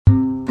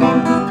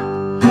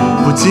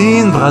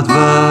Poutine Bratwurst.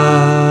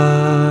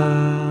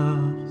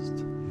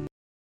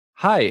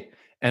 Hi,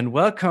 and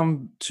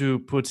welcome to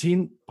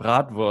Poutine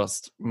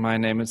Bratwurst. My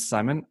name is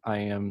Simon. I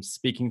am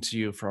speaking to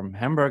you from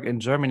Hamburg in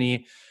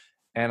Germany,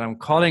 and I'm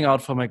calling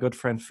out for my good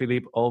friend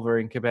Philippe over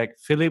in Quebec.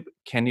 Philippe,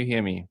 can you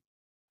hear me?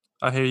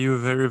 I hear you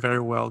very,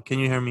 very well. Can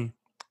you hear me?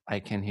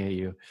 I can hear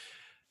you.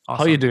 Awesome.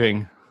 How are you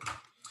doing?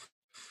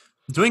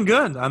 Doing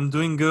good. I'm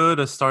doing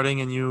good.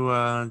 Starting a new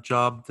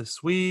job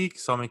this week,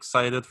 so I'm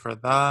excited for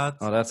that.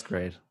 Oh, that's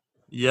great.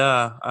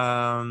 Yeah.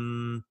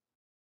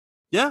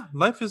 Yeah.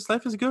 Life is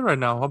good right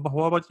now.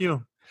 What about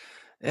you?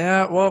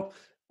 Yeah. Well,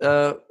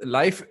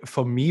 life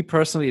for me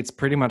personally, it's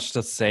pretty much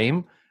the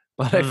same.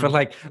 But I feel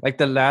like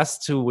the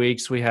last 2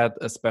 weeks we had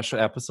a special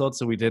episode,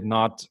 so we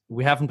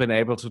haven't been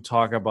able to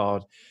talk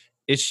about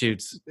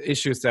issues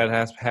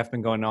that have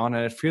been going on,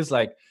 and it feels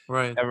like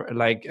Right.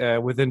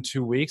 Within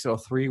 2 weeks or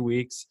 3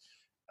 weeks,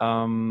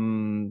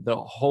 the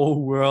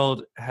whole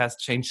world has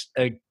changed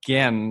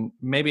again.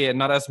 Maybe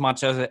not as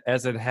much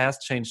as it has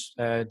changed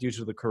due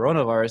to the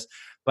coronavirus,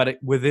 but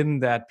within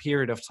that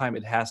period of time,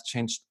 it has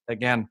changed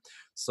again.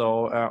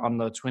 So on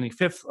the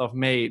 25th of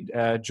May,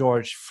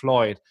 George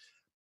Floyd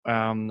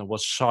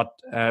was shot.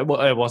 Well,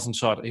 it wasn't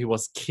shot. He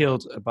was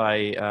killed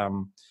by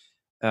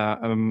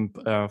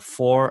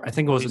four. I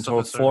think it was in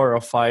total 4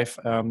 or 5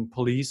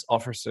 police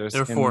officers.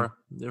 There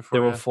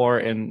were four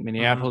in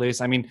Minneapolis.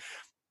 I mean,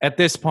 at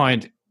this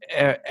point,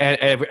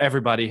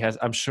 everybody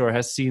I'm sure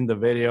has seen the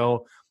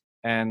video,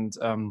 and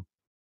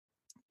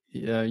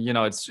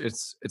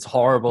it's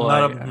horrible.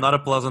 Not a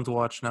pleasant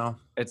watch now.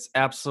 It's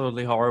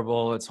absolutely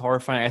horrible. It's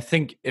horrifying. I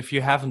think if you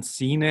haven't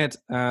seen it,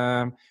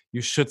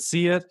 you should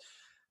see it.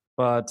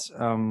 But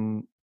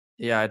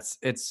yeah,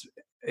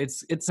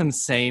 it's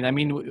insane. I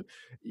mean,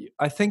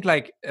 I think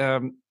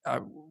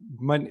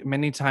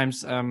many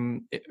times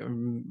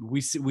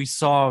we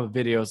saw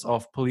videos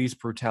of police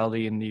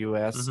brutality in the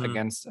U.S.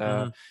 against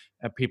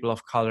people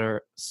of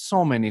color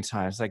so many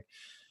times. Like,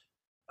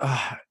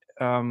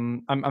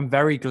 I'm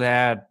very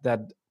glad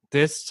that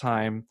this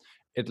time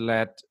it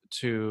led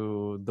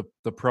to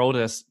the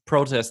protest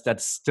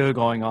that's still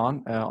going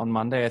on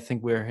Monday. I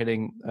think we're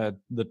hitting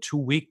the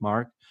 2-week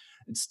mark.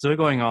 It's still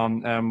going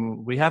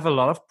on. We have a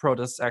lot of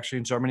protests actually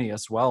in Germany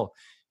as well.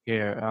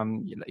 Here,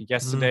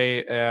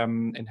 yesterday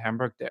in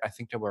Hamburg, I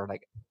think there were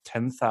like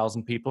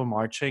 10,000 people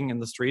marching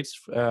in the streets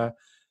for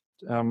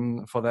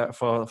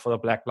the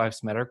Black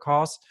Lives Matter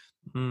cause.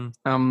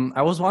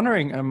 I was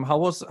wondering, how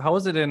was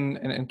it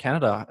in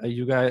Canada?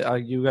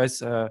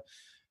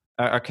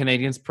 Are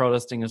Canadians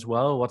protesting as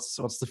well? What's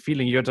the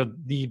feeling? You're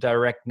the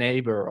direct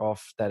neighbor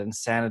of that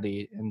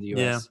insanity in the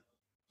US.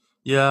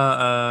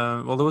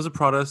 Yeah. Well, there was a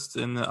protest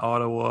in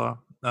Ottawa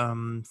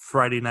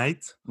Friday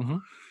night.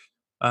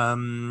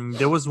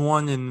 There was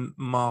one in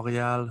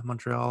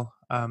Montreal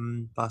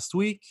last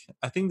week.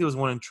 I think there was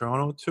one in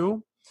Toronto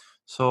too.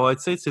 So I'd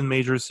say it's in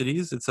major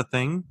cities. It's a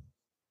thing.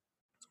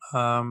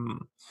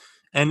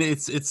 And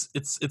it's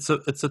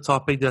a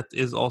topic that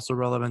is also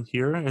relevant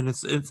here, and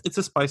it's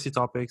a spicy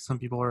topic. Some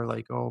people are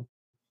like, "Oh,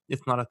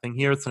 it's not a thing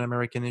here. It's an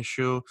American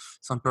issue."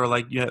 Some people are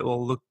like, "Yeah,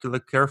 well,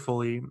 look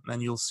carefully,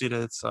 and you'll see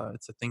that it's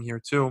a thing here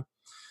too."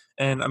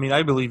 And I mean,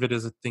 I believe it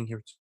is a thing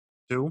here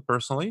too,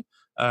 personally.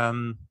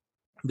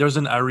 There's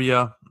an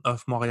area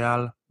of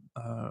Montreal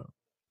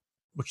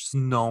which is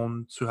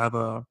known to have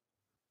a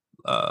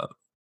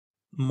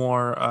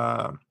more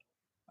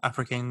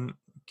African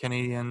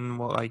Canadian,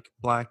 well, like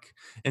black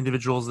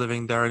individuals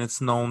living there, and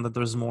it's known that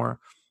there's more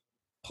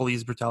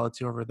police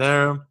brutality over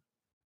there.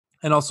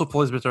 And also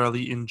police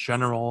brutality in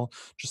general,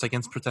 just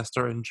against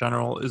protester in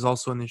general, is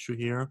also an issue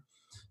here.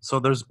 So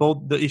there's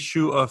both the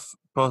issue of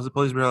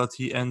police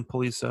brutality and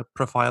police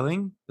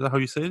profiling. Is that how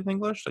you say it in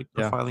English? Like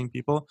profiling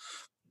people.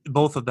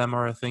 Both of them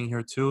are a thing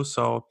here too.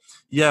 So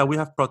yeah, we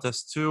have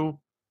protests too.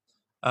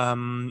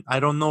 I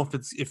don't know if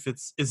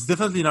it's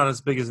definitely not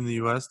as big as in the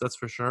US, that's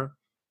for sure.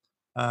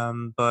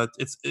 But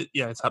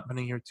it's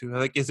happening here too.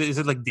 Like, is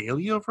it like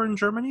daily over in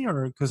Germany,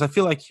 or because I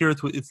feel like here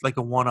it's like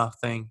a one-off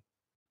thing.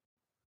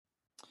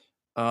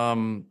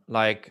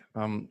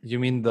 You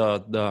mean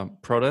the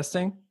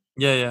protesting?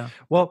 Yeah.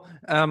 Well,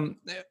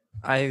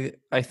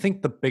 I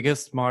think the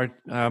biggest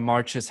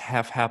marches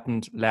have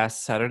happened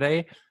last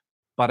Saturday,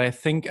 but I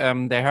think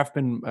there have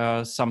been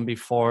some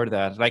before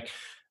that. Like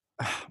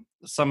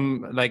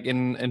some, like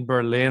in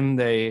Berlin,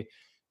 they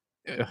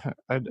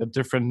a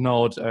different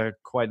note,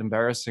 quite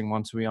embarrassing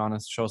one, to be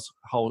honest, shows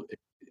how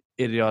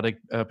idiotic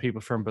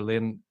people from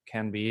Berlin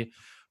can be.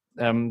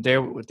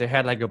 They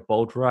had like a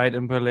boat ride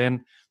in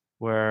Berlin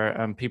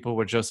where people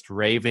were just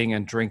raving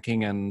and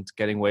drinking and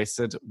getting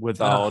wasted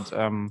without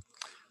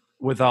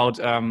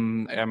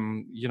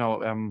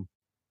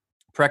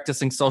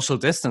practicing social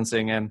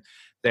distancing. And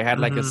they had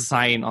like a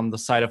sign on the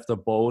side of the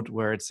boat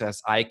where it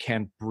says, "I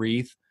can't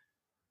breathe."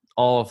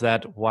 All of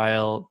that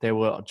while they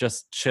were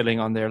just chilling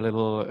on their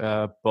little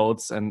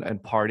boats and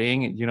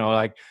partying,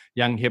 like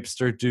young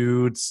hipster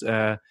dudes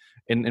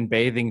in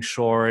bathing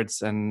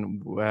shorts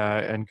and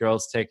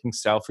girls taking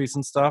selfies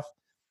and stuff,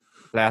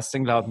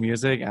 blasting loud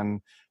music.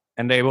 And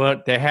and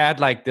they had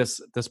like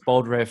this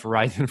boat race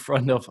right in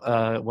front of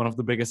one of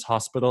the biggest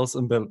hospitals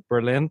in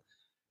Berlin.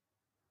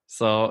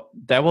 So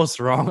that was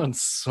wrong on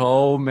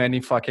so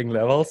many fucking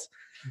levels.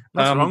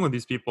 What's wrong with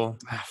these people?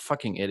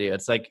 Fucking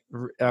idiots. Like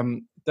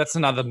that's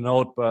another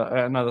note, but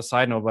another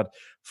side note. But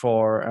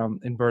for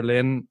in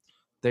Berlin,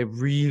 they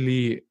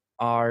really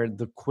are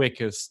the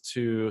quickest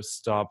to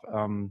stop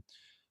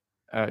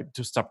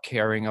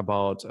caring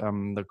about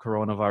the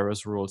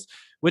coronavirus rules,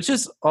 which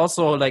is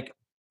also this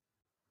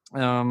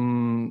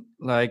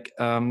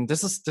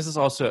is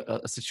also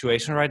a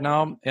situation right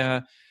now.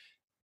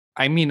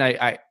 I mean,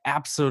 I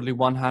absolutely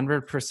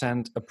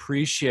 100%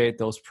 appreciate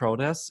those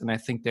protests, and I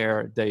think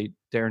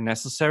they're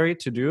necessary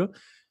to do.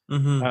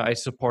 Mm-hmm. I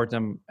support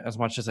them as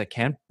much as I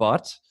can,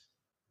 but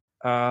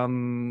I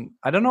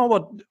don't know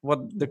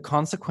what the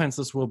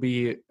consequences will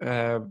be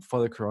for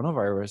the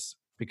coronavirus,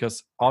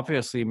 because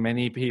obviously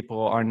many people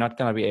are not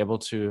going to be able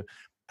to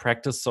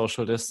practice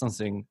social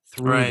distancing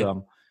through Right.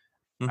 them.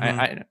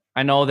 Mm-hmm.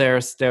 I know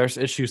there's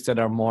issues that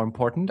are more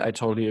important. I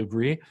totally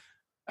agree.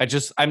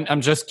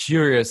 I'm just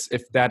curious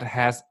if that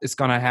is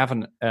gonna have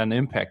an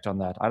impact on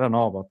that. I don't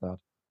know about that.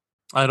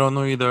 I don't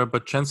know either,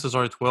 but chances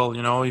are it will.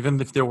 You know, even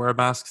if they wear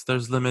masks,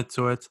 there's limit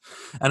to it.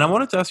 And I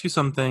wanted to ask you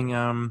something.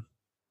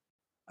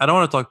 I don't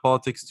want to talk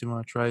politics too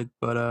much, right?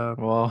 But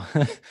Well,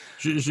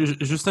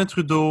 Justin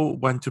Trudeau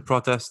went to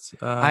protest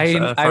I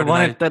Friday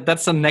wanted night.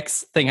 that's the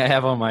next thing I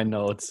have on my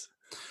notes.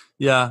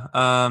 Yeah,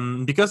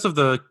 because of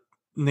the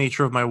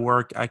nature of my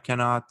work, I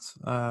cannot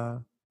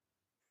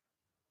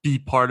be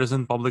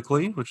partisan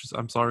publicly, which is,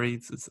 I'm sorry,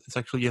 it's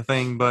actually a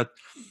thing. But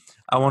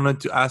I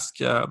wanted to ask,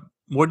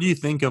 what do you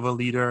think of a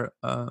leader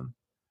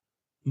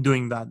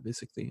doing that?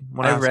 Basically, I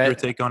want to I ask your read,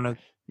 take on it.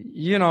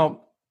 you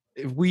know,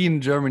 we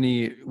in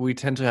Germany we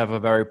tend to have a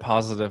very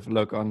positive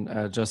look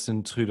on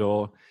Justin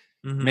Trudeau.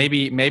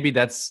 Mm-hmm. Maybe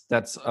that's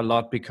a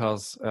lot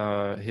because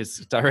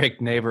his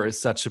direct neighbor is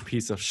such a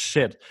piece of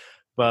shit.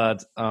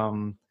 But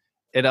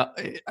it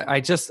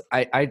I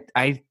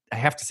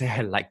have to say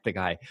I like the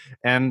guy,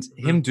 and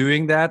Mm-hmm. him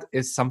doing that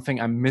is something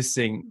I'm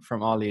missing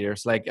from our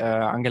leaders. Like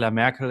Angela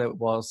Merkel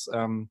was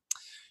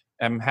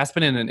has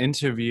been in an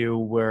interview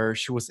where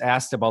she was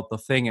asked about the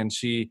thing, and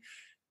she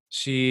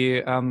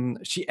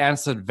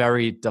answered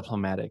very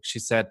diplomatic. She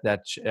said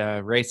that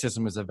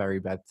racism is a very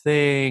bad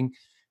thing,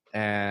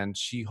 and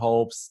she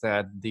hopes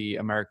that the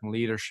American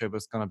leadership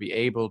is going to be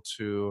able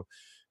to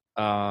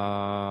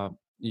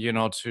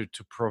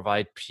to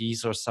provide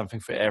peace or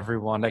something for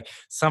everyone, like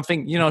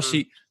something,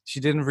 Mm-hmm. she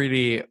didn't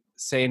really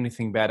say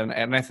anything bad.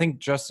 And I think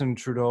Justin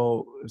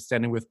Trudeau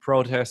standing with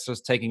protesters,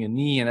 taking a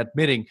knee and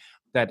admitting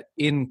that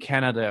in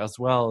Canada as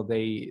well,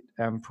 they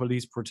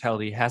police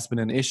brutality has been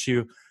an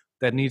issue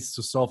that needs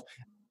to solve.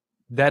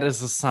 That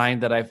is a sign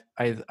that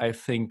I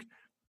think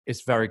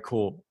is very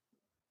cool.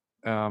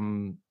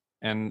 And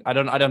I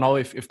don't know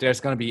if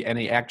there's going to be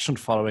any action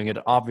following it,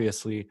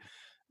 obviously.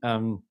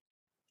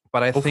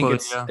 But I think Hopefully,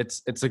 yeah.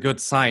 it's a good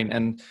sign,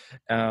 and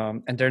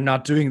they're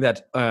not doing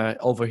that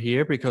over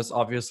here because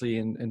obviously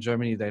in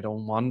Germany they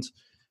don't want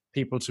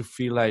people to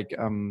feel like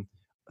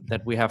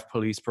that we have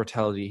police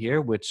brutality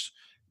here, which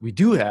we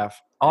do have.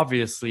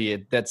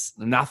 Obviously, that's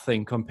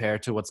nothing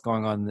compared to what's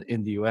going on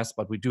in the US,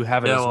 but we do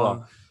have it Yeah, as well.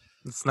 well,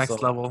 it's next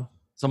So, level.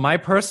 so my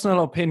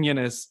personal opinion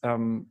is,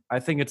 I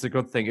think it's a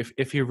good thing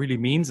if he really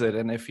means it,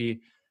 and if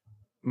he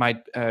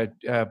might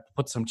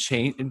put some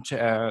change,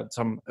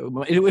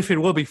 if it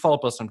will be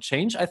followed by some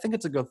change, I think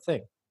it's a good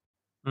thing.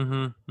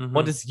 Mm-hmm.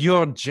 What Mm-hmm. is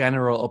your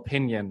general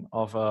opinion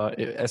of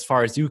as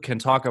far as you can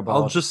talk I'll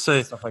about just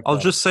say, stuff like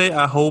that?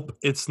 I hope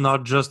it's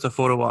not just a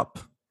photo op.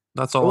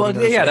 That's all I'm Well,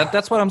 gonna yeah, say.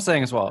 that's what I'm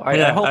saying as well. I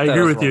Yeah, I hope that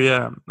agree as with you.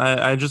 well.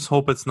 Yeah, I just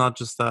hope it's not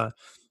just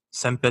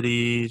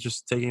Semperi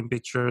just taking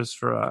pictures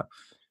for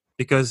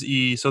because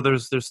so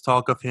there's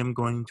talk of him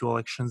going to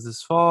elections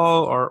this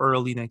fall or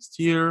early next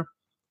year.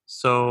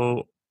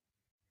 So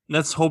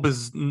let's hope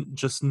it's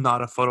just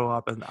not a photo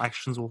op and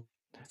actions will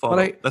But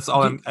follow. That's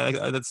all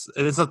that's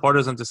it's not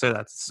partisan to say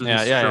that. yeah,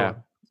 It's yeah, yeah.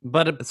 true.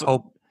 But, Let's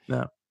hope.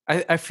 Yeah.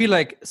 I feel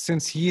like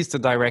since he's the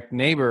direct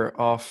neighbor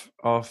of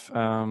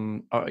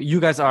you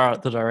guys are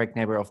the direct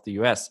neighbor of the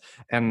US,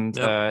 and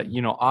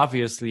Yep.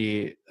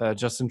 obviously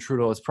Justin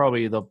Trudeau is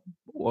probably the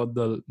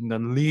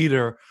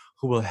leader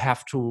who will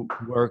have to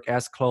work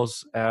as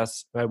close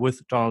as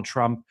with Donald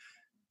Trump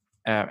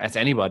as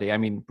anybody. I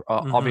mean,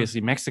 Mm-hmm.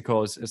 obviously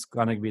Mexico is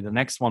going to be the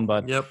next one,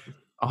 but Yep.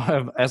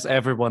 as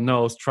everyone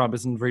knows, Trump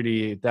isn't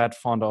really that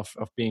fond of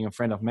being a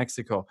friend of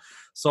Mexico.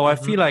 So I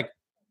Mm-hmm. feel like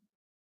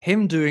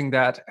him doing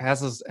that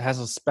has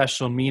a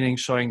special meaning,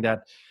 showing that,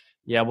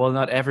 yeah, well,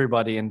 not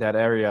everybody in that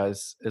area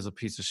is a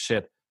piece of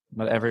shit.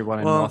 Not everyone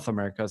in North Well,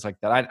 America is like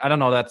that. I don't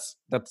know.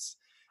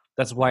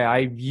 That's why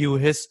I view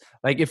his,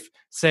 like, if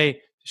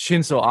say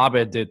Shinzo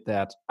Abe did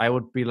that, I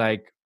would be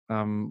like,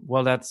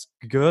 well, that's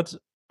good,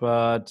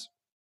 but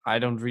I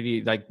don't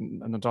really like,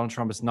 Donald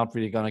Trump is not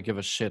really gonna give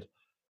a shit.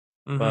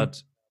 mm-hmm.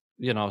 But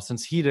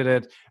since he did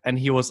it, and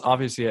he was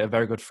obviously a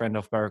very good friend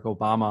of Barack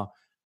Obama,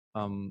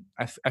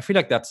 I feel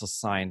like that's a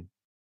sign.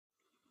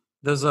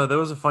 There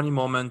was a funny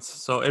moment.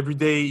 So every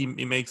day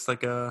he makes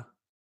like a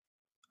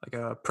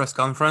press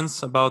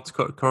conference about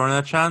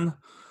Corona Chan,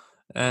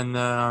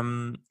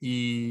 and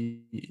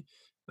he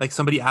like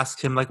somebody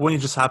asked him like when it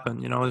just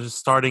happened, you know, just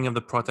starting of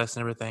the protest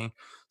and everything.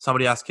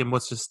 Somebody asked him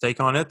what's his take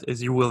on it. Is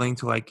he willing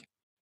to like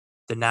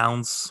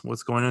denounce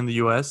what's going on in the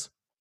U.S.?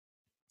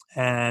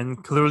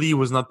 And clearly he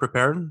was not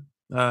prepared.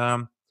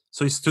 So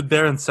he stood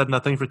there and said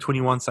nothing for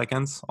 21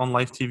 seconds on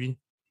live TV.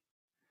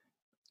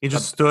 He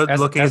just But stood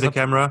looking at as the a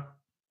camera.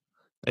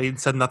 He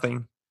said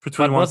nothing for but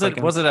 21 was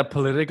seconds. it a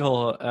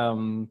political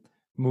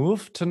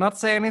move to not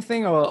say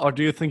anything, or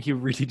do you think he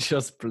really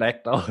just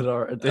blacked out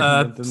or didn't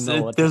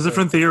know what to There's say?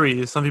 different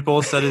theories. Some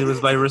people said it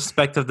was by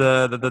respect of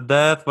the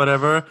death,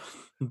 whatever.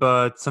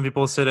 But some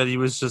people say that he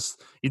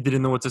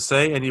didn't know what to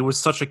say, and it was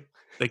such a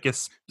like a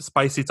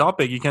spicy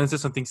topic. You can't say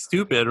something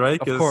stupid,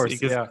 right? Of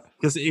course, yeah.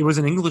 Because it was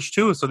in English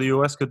too, so the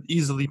US could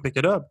easily pick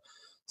it up.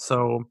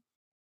 So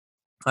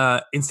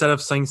instead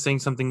of saying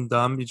something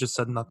dumb, he just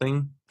said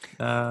nothing.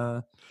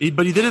 But he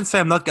didn't say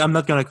I'm not going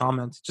to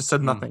comment. He just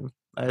said Mm. nothing.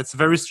 It's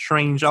very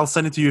strange. I'll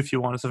send it to you if you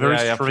want. It's a very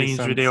Yeah, yeah. Please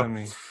strange video. send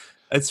me.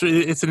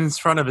 It's in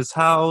front of his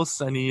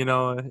house, and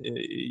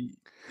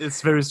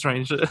it's very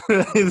strange.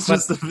 It's But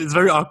just it's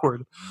very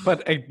awkward.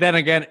 then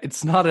again,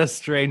 it's not as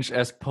strange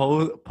as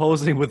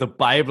posing with a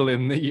Bible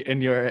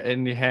in your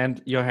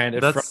hand in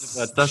front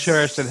of a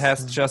church that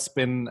has just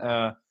been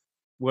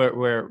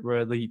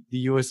where the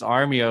U.S.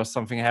 Army or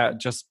something had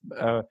just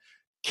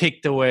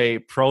kicked away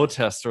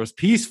protesters,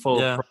 peaceful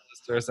Yeah.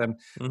 protesters, and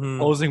Mm-hmm.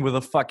 posing with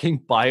a fucking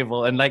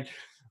Bible. And like,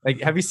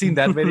 have you seen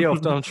that video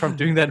of Donald Trump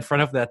doing that in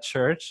front of that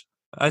church?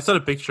 I saw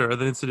the picture. I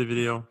didn't see the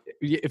video.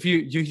 If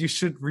you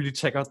should really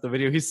check out the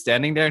video. He's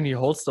standing there and he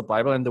holds the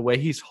Bible, and the way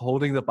he's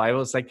holding the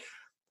Bible is like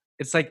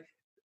it's like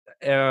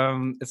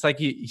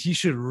he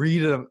should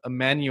read a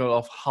manual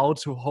of how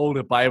to hold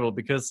a Bible,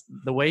 because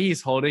the way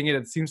he's holding it,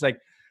 it seems like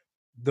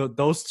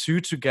those two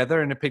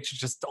together in a picture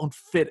just don't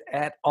fit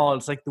at all.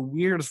 It's like the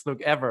weirdest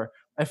look ever.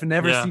 I've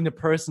never Yeah. seen a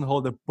person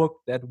hold a book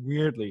that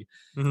weirdly.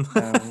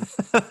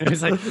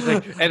 It's like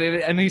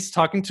and he's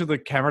talking to the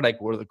camera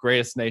like we're the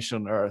greatest nation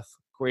on earth,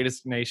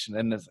 greatest nation,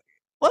 and it's like,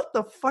 what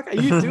the fuck are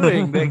you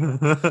doing? Like,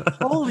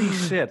 holy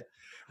shit!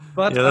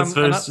 But Yeah, it's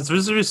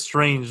very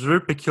strange. It's a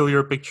very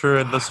peculiar picture,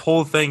 and this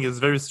whole thing is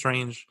very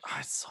strange.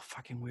 it's so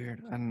fucking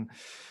weird, and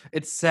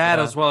it's sad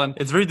Yeah, as well. And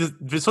it's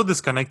so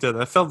disconnected.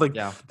 I felt like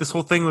yeah, this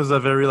whole thing was a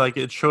very like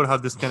it showed how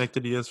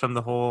disconnected he is from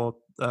the whole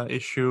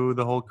issue,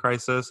 the whole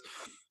crisis.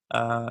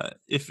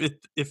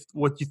 If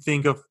what you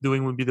think of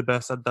doing would be the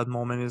best at that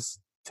moment is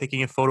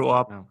taking a photo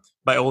op yeah.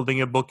 by holding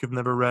a book you've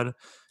never read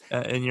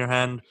in your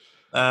hand,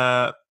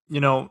 you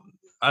know,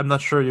 I'm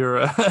not sure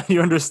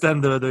you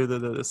understand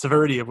the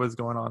severity of what's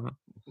going on.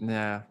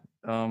 Yeah.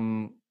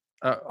 And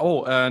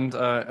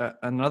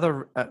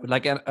another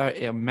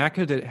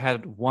Merkel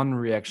had one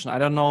reaction. I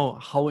don't know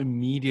how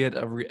immediate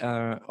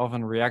of a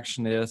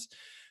reaction is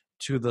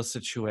to the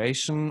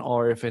situation,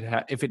 or if it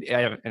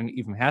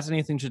even has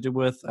anything to do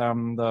with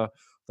the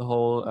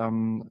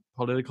whole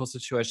political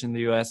situation in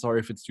the US, or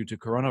if it's due to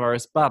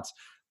coronavirus. But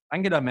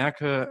Angela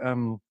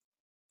Merkel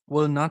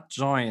will not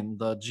join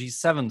the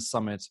G7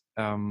 summit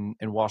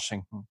in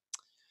Washington.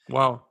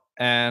 Wow.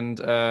 And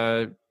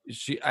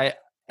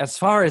as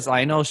far as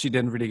I know, she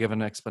didn't really give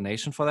an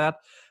explanation for that.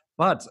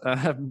 But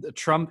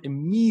Trump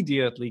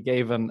immediately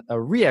gave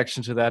a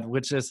reaction to that,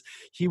 which is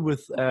he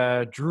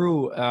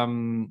withdrew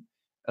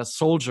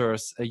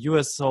soldiers,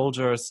 U.S.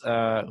 soldiers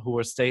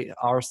who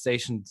are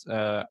stationed,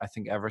 I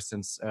think, ever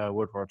since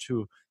World War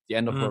II, the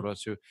end of World War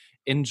II,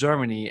 in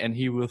Germany, and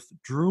he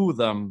withdrew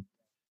them.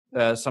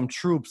 Some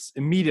troops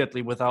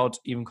immediately without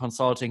even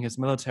consulting his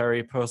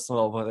military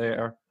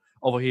personnel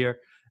over here,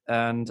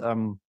 and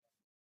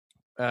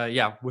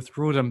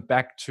withdrew them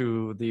back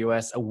to the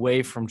US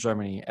away from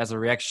Germany as a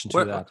reaction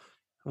to that.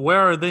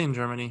 Where are they in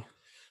Germany?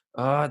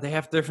 They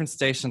have different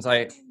stations.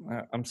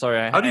 I'm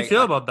sorry. How do you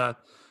feel about that?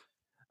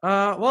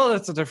 Well,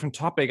 it's a different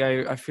topic.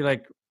 I feel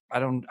like I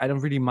don't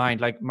really mind.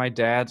 Like my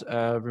dad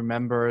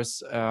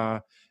remembers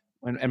and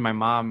my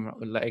mom,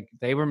 like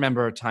they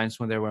remember times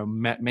when there were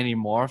many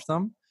more of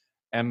them.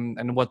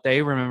 And what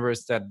they remember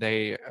is that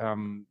they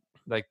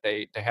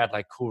they had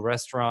like cool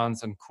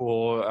restaurants and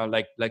cool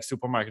like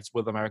supermarkets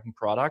with American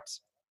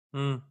products,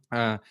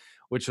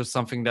 which was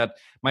something that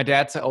my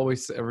dad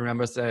always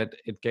remembers, that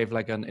it gave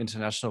like an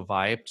international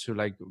vibe to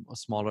like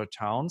smaller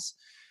towns.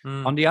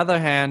 On the other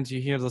hand, you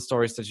hear the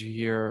stories that you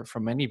hear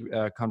from many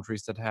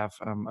countries that have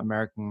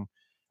American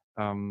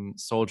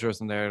soldiers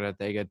in there, that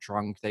they get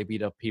drunk, they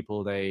beat up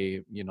people,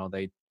 they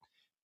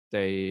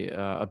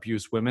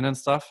abuse women and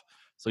stuff.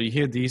 So you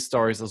hear these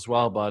stories as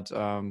well, but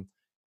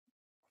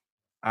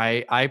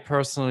I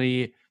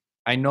personally,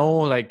 I know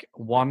like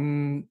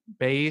one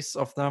base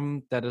of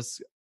them that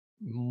is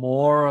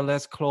more or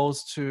less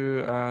close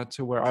to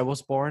where I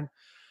was born,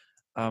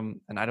 and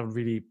I don't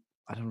really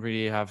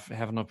have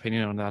an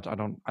opinion on that. I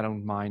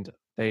don't mind.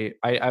 I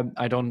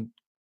don't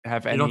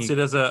have any. You don't see it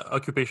as a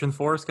occupation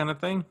force kind of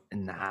thing?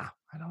 Nah,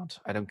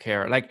 I don't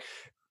care. Like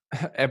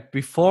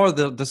before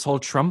this whole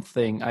Trump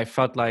thing, I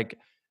felt like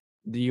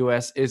the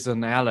US is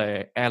an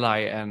ally,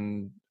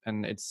 and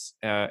it's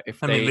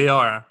if I mean, they they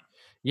are.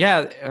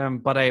 yeah,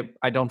 but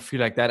I don't feel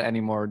like that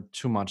anymore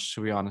too much,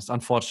 to be honest,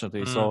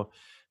 unfortunately. Mm. So,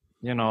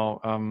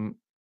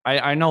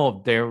 I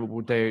know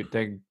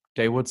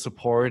they would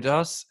support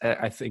us.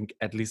 I think,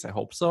 at least I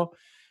hope so.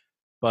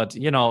 But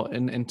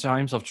in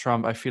times of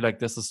Trump, I feel like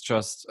this is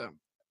just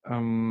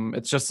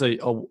it's just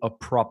a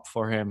prop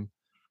for him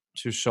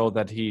to show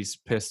that he's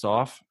pissed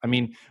off. I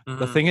mean,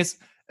 the thing is,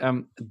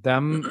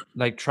 them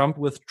like Trump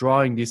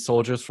withdrawing these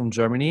soldiers from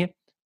Germany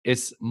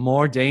is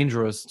more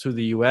dangerous to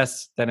the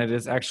US than it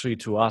is actually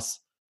to us,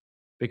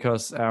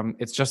 because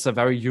it's just a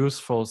very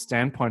useful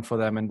standpoint for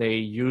them, and they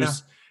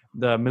use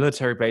the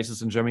military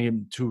bases in Germany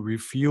to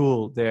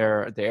refuel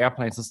their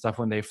airplanes and stuff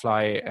when they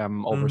fly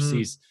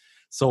overseas.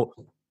 So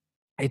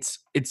it's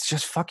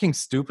just fucking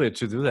stupid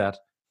to do that.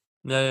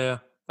 Yeah.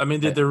 I mean,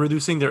 they're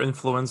reducing their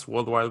influence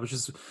worldwide, which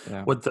is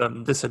what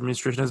this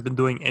administration has been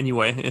doing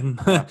anyway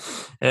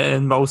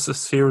in most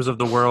spheres of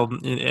the world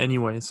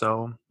anyway.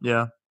 So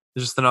yeah,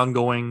 it's just an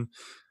ongoing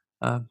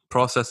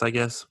process, I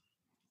guess.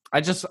 I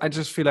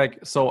just feel like,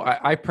 so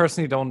I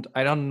personally don't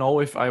know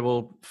if I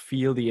will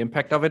feel the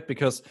impact of it,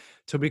 because,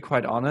 to be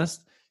quite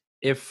honest,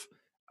 if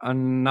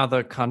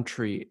another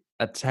country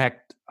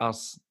attacked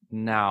us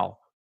now,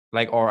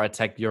 or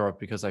attacked Europe,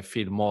 because I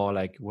feel more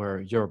like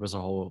Europe is a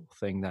whole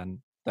thing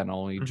than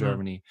only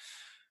Germany.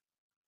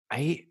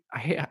 I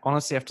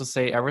honestly have to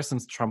say, ever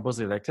since Trump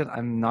was elected,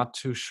 I'm not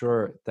too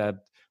sure that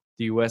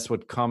the US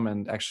would come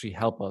and actually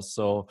help us.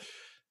 So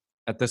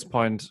at this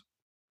point,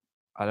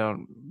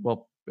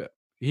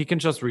 he can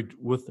just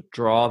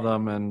withdraw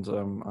them, and I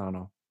don't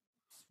know.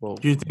 Well,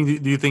 do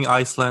you think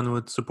Iceland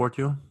would support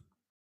you?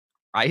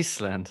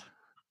 Iceland?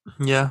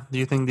 Yeah. Do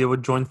you think they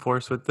would join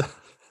force with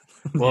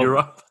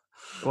Europe?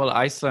 Well,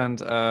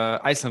 Iceland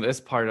is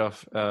part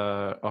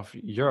of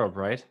Europe,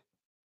 right?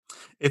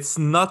 It's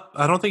not.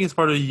 I don't think it's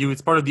part of the EU.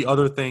 It's part of the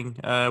other thing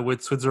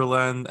with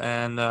Switzerland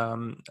and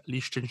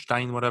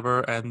Liechtenstein, whatever,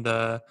 and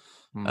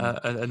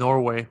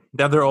Norway.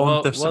 They have their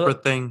own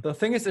separate thing. The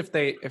thing is, if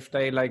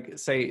they like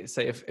say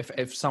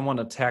if someone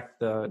attacked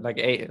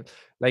the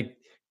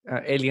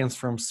aliens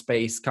from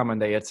space come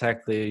and they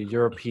attack the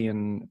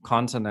European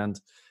continent,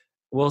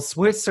 well,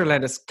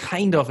 Switzerland is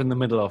kind of in the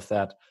middle of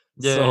that.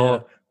 Yeah.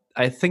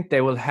 I think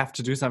they will have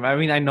to do something. I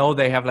mean, I know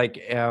they have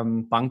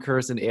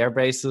bunkers and air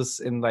bases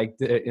in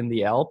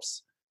the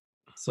Alps,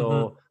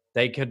 so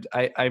they could.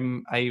 I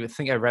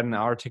think I read an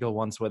article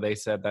once where they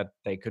said that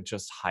they could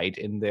just hide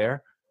in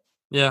there.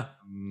 Yeah.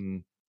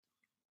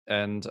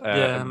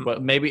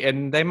 But maybe,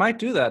 and they might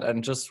do that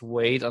and just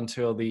wait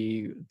until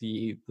the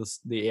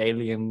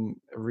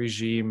alien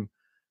regime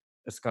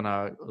is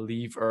gonna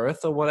leave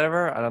Earth or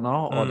whatever. I don't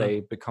know, or they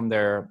become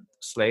their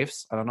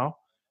slaves. I don't know.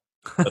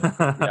 But,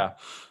 yeah.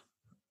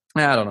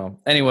 I don't know.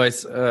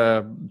 Anyways,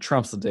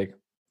 Trump's a dick.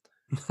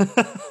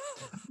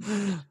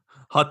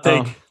 Hot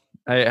take.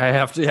 I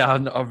have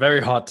to, a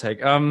very hot take.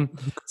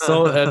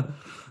 So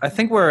I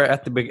think we're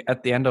at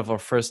the end of our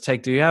first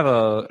take. Do you have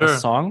a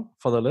song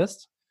for the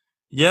list?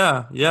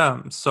 Yeah.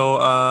 So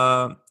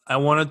I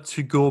wanted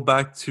to go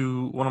back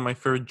to one of my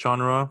favorite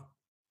genre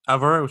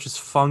ever, which is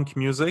funk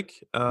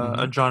music,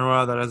 a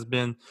genre that has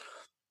been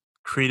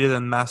created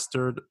and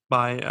mastered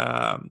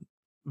by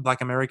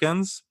Black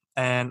Americans.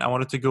 And I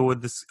wanted to go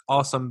with this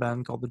awesome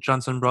band called the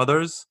Johnson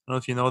Brothers. I don't know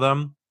if you know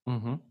them.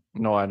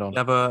 No, I don't. You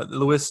have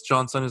Louis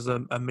Johnson is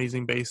an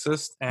amazing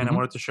bassist, and I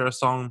wanted to share a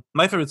song,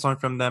 my favorite song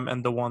from them,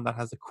 and the one that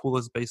has the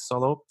coolest bass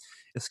solo.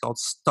 It's called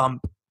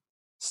Stump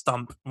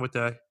with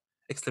a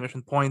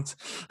exclamation point.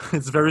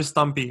 It's very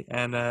stumpy,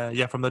 and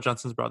from the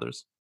Johnson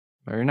Brothers.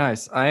 Very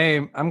nice.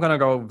 I'm gonna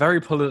go very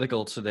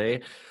political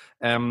today.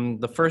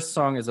 The first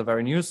song is a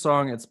very new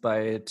song. It's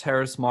by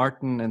Terrace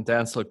Martin and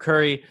Denzel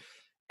Curry,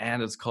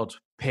 and it's called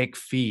Pig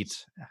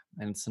Feet,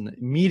 and it's an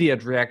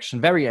immediate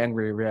reaction, very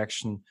angry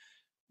reaction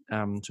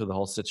to the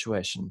whole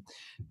situation.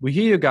 We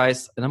hear you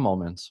guys in a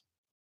moment.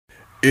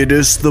 It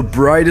is the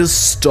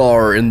brightest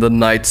star in the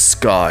night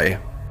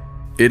sky.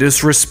 It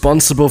is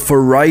responsible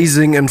for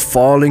rising and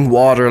falling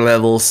water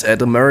levels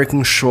at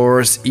American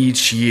shores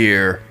each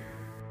year.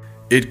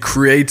 It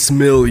creates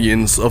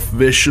millions of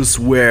vicious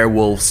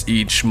werewolves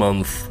each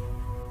month.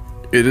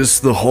 It is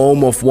the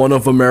home of one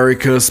of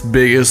America's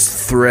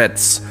biggest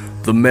threats,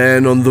 the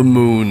man on the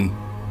moon,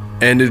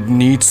 and it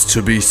needs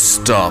to be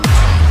stopped.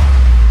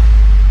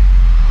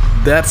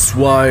 That's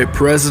why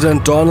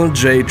President Donald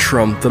J.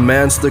 Trump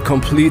demands the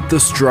complete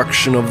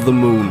destruction of the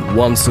moon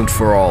once and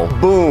for all.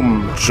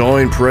 Boom!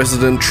 Join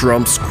President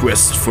Trump's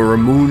quest for a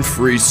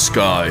moon-free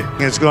sky.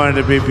 It's going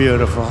to be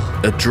beautiful.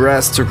 A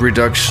drastic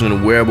reduction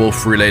in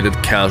werewolf-related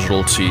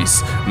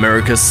casualties,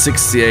 America's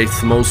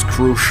 68th most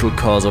crucial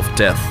cause of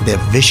death. They're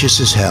vicious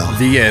as hell.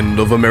 The end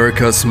of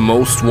America's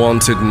most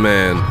wanted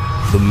man,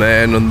 the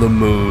man on the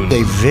moon.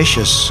 A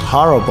vicious,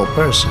 horrible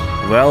person.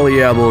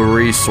 Valuable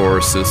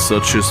resources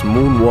such as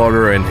moon water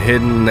and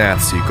hidden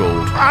Nazi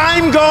gold.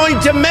 I'm going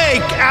to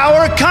make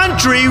our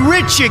country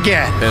rich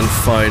again. And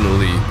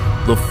finally,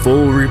 the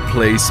full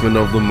replacement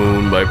of the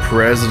moon by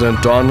President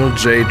Donald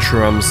J.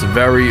 Trump's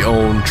very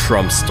own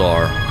Trump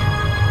star.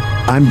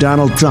 I'm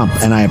Donald Trump,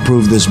 and I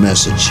approve this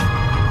message.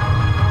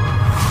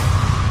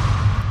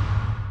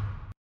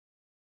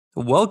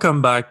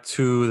 Welcome back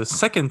to the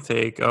second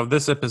take of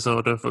this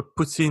episode of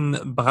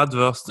Poutine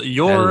Bratwurst,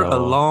 your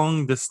Hello.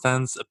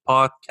 long-distance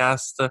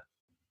podcast.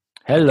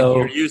 Hello. I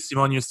can hear you,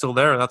 Simon. You're still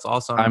there. That's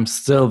awesome. I'm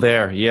still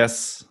there.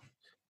 Yes.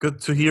 Good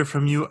to hear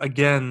from you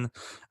again.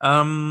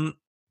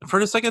 For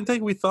the second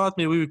take, we thought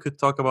maybe we could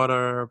talk about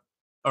our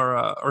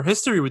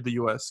history with the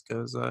U.S.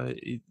 because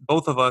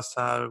both of us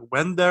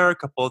went there a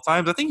couple of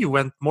times. I think you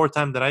went more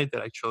time than I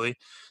did, actually,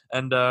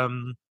 and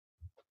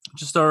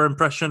just our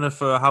impression of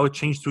how it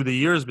changed through the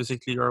years,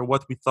 basically, or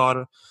what we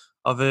thought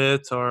of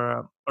it,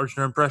 or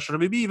your impression, or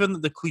maybe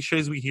even the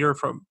cliches we hear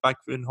from back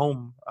in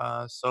home.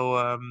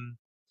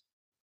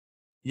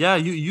 Yeah,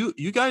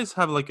 you guys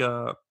have like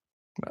you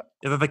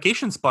have a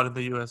vacation spot in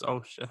the U.S.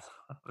 Oh shit!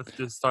 Let's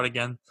just start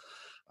again.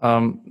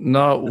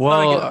 No,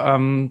 well,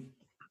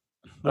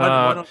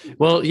 Why don't you?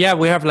 well, yeah,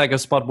 we have like a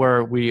spot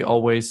where we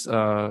always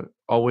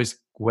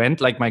went.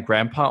 Like my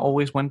grandpa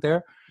always went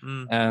there,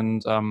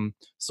 and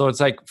so it's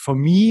like for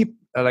me,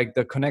 like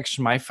the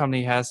connection my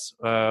family has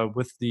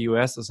with the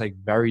U.S. is like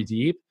very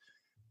deep.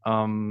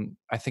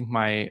 I think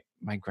my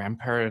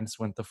grandparents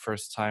went the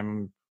first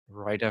time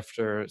right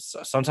after,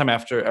 sometime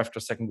after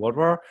Second World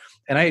War,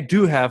 and I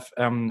do have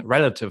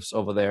relatives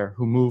over there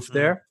who moved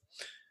there,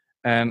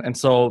 and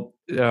so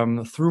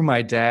through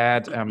my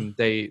dad,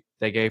 they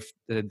gave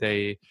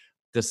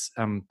this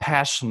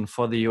passion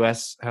for the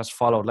U.S. has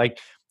followed. Like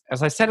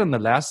as I said in the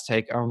last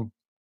take,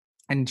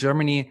 in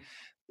Germany,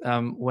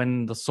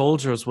 when the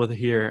soldiers were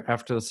here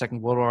after the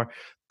Second World War,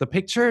 the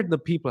picture the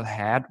people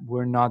had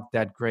were not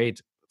that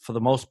great for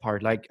the most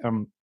part. Like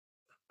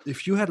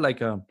if you had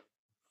like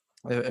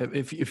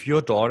if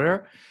your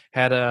daughter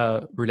had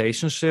a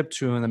relationship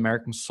to an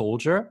American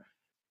soldier,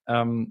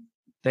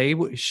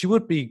 she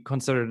would be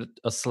considered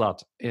a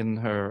slut in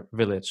her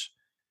village.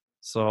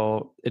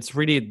 So it's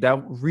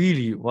that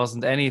really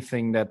wasn't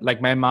anything that,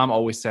 like my mom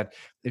always said,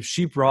 if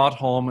she brought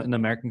home an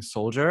American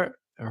soldier,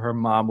 her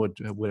mom would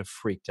have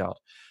freaked out.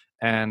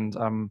 And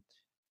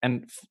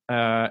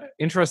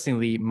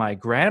interestingly, my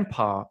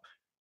grandpa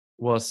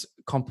was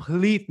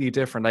completely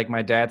different. Like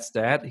my dad's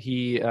dad,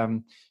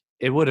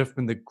 it would have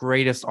been the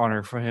greatest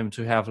honor for him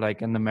to have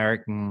like an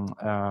American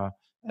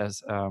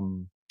as how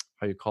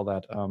you call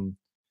that,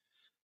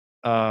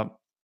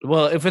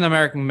 well, if an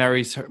American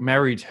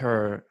married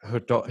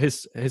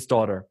his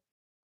daughter,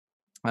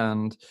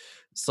 and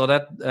so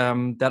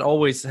that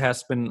always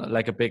has been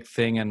like a big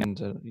thing,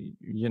 and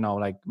you know,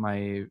 like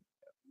my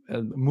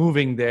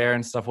moving there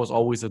and stuff was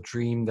always a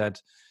dream that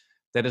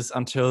is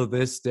until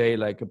this day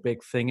like a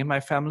big thing in my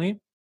family.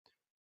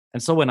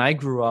 And so when I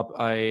grew up,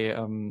 I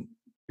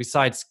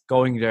besides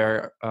going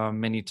there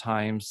many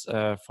times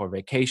for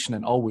vacation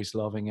and always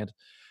loving it,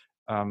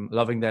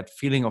 loving that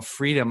feeling of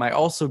freedom, I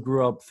also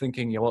grew up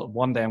thinking, well,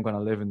 one day I'm going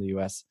to live in the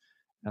US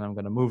and I'm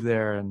going to move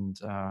there, and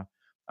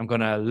I'm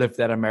going to live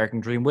that American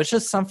dream, which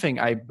is something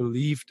I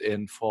believed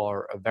in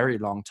for a very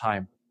long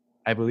time.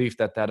 I believe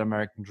that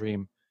American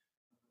dream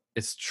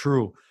is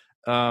true.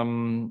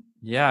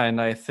 Yeah,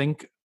 and I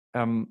think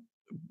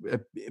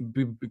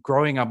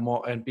growing up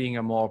more and being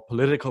a more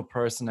political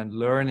person and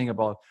learning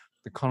about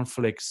the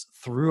conflicts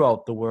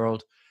throughout the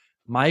world,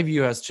 my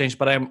view has changed.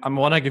 But I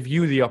want to give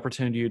you the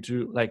opportunity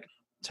to like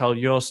tell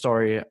your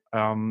story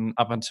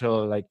up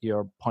until like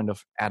your point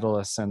of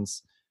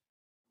adolescence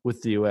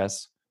with the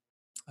US.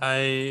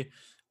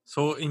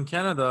 So in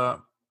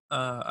Canada,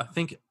 I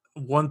think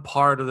one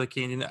part of the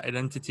Canadian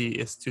identity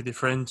is to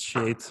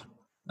differentiate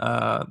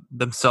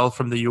themselves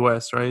from the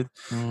US, right?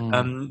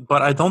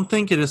 But I don't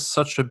think it is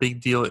such a big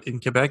deal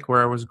in Quebec,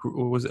 where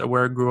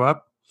where I grew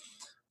up.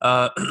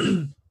 I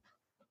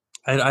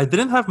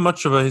didn't have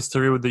much of a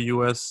history with the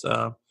US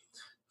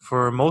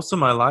for most of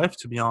my life,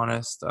 to be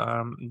honest.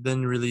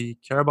 Didn't really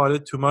care about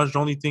it too much. The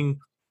only thing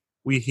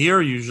we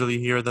usually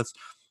hear that's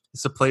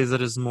it's a place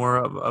that is more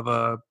of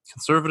a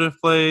conservative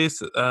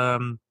place,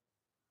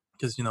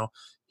 because you know,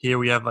 here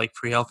we have like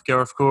free healthcare,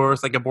 of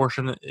course. Like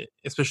abortion,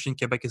 especially in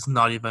Quebec, is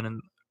not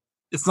even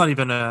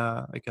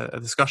a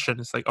discussion.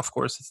 It's like, of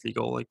course it's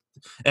legal. Like,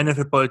 and if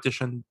a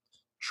politician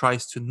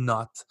tries to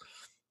not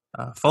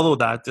follow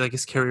that, like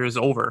his career is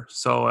over.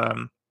 So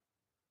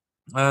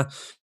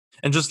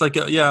and just like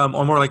a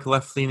more like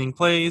left-leaning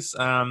place,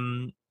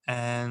 and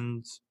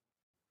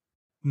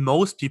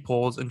most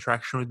people's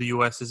interaction with the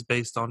US is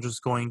based on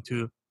just going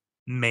to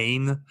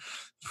Maine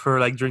for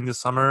like during the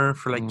summer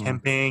for like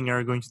camping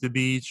or going to the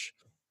beach.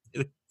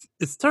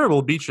 It's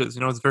terrible beaches,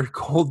 you know. It's very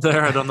cold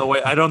there. I don't know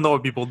why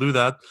people do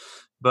that,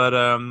 but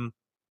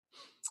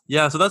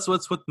yeah. So that's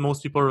what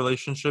most people's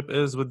relationship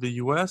is with the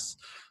US.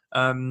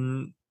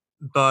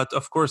 But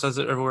of course, as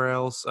everywhere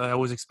else, I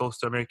was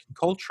exposed to American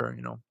culture.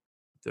 You know,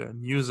 the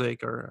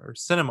music or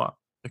cinema.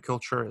 The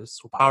culture is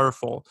so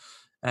powerful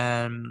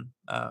and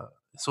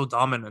so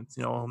dominant.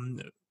 You know,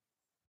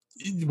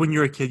 when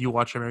you're a kid, you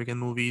watch American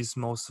movies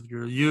most of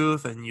your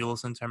youth, and you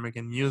listen to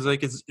American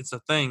music. It's a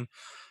thing,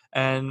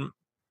 and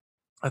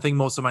I think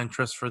most of my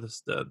interest for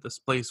this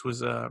place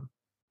was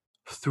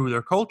through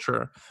their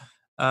culture.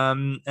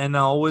 And I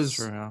always,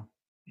 Sure.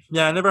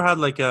 yeah, I never had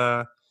like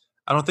a.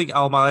 I don't think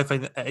all my life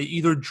I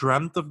either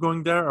dreamt of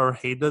going there or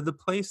hated the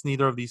place.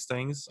 Neither of these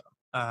things.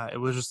 It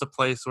was just a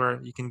place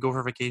where you can go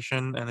for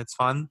vacation and it's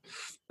fun.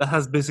 That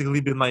has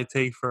basically been my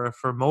take for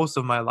most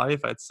of my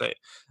life, I'd say.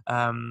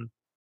 Um,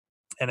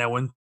 and I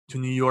went to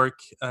New York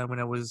when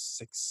I was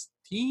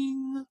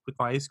 16 with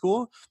my high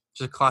school,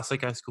 just a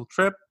classic high school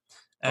trip.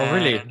 Oh,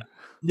 really? And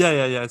yeah.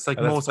 It's like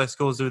Oh, that's most high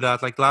schools do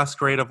that. Like last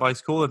grade of high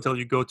school until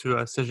you go to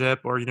a cégep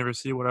or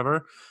university,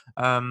 whatever.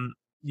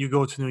 You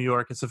go to New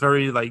York. It's a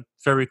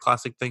very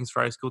classic things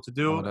for high school to oh,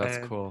 do. that's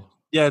And cool.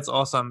 yeah, it's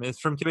awesome. It's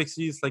from Quebec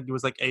City. It's like it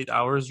was like 8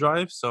 hours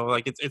drive, so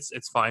like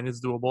it's fine.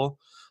 It's doable.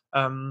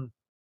 Um,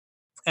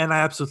 and I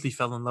absolutely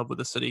fell in love with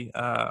the city.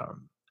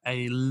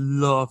 I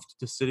loved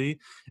the city,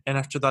 and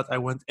after that, I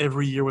went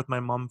every year with my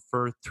mom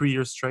for 3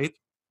 years straight.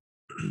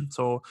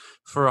 So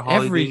for a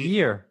Every holiday,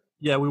 year.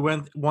 yeah, we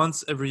went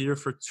once every year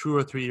for 2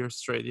 or 3 years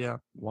straight. Yeah,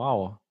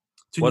 Wow.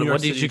 to New What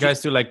York did City. you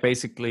guys do? Like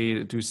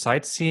basically do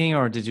sightseeing,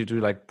 or did you do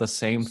like the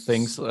same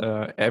things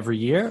every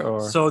year?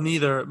 Or So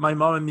neither my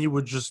mom and me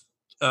would just.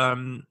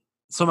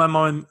 So my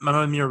mom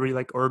and me are really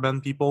like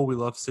urban people. We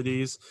love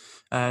cities,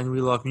 and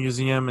we love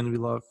museum, and we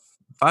love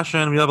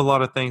fashion. We love a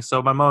lot of things.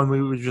 So my mom and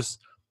we would just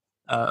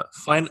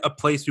find a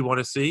place we want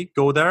to see,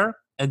 go there,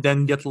 and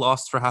then get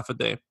lost for half a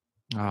day.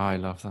 oh, I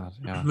love that.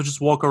 Yeah. We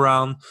just walk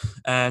around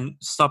and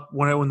stop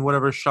when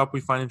whatever shop we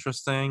find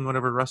interesting,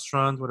 whatever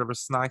restaurant, whatever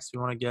snacks we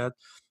want to get,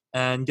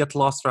 and get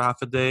lost for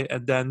half a day,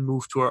 and then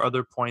move to our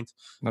other point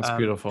That's in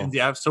beautiful. the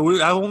app. So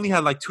I only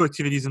had like 2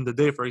 activities in the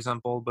day, for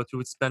example, but we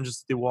would spend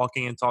just the day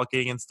walking and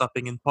talking and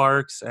stopping in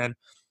parks and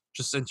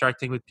just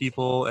interacting with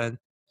people. And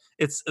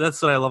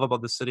that's what I love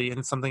about the city, and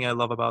it's something I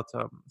love about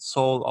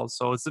Seoul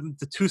also. It's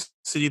the two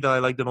city that I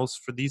like the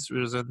most for these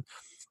reasons.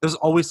 There's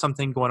always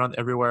something going on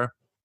everywhere.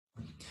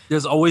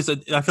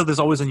 I feel there's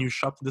always a new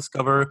shop to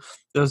discover.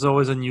 There's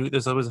always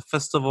a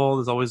festival.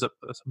 There's always a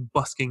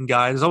busking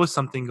guy. There's always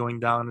something going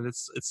down, and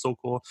it's so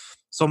cool.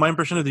 So my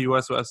impression of the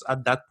US was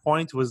at that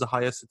point was the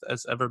highest it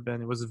has ever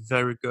been. It was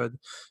very good,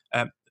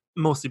 um,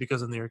 mostly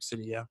because of New York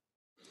City. Yeah,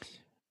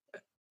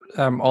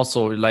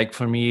 Also, like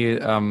for me,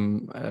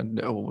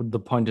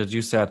 the point that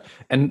you said,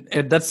 and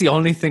that's the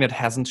only thing that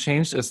hasn't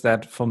changed is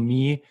that for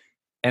me,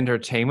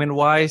 entertainment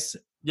wise,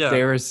 yeah,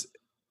 there's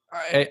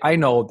I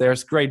know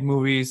there's great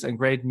movies and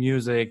great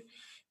music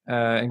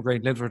and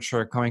great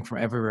literature coming from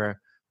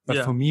everywhere. But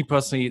yeah, for me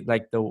personally,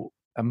 like the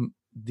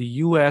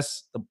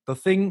US,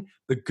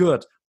 the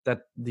good that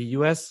the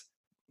US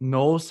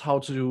knows how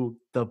to do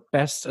the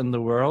best in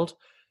the world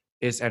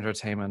is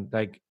entertainment,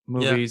 like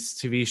yeah. movies,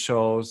 TV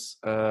shows,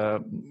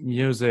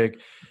 music.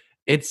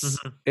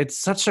 Hmm. It's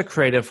such a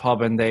creative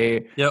hub, and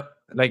they Yep.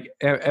 like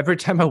every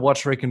time I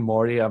watch Rick and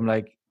Morty, I'm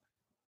like,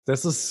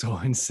 this is so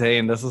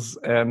insane. This is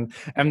and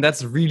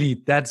that's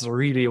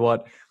really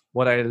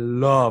what I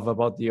love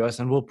about the US,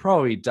 and will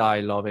probably die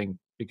loving,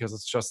 because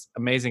it's just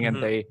amazing. And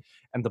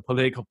Hmm. the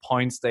political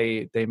points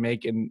they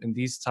make in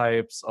these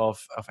types of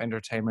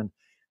entertainment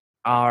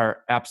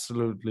are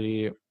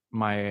absolutely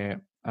my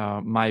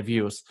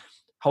views.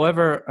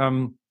 However,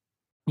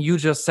 you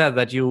just said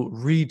that you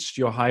reached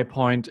your high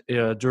point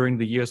during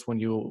the years when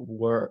you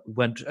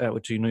went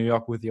to New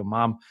York with your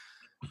mom.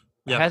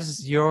 Yep.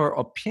 Has your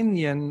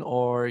opinion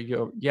or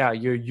your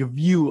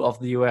view of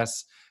the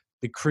US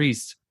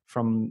decreased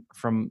from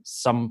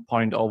some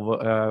point over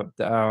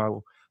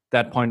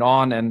that point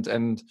on,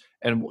 and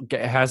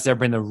has there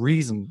been a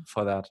reason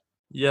for that?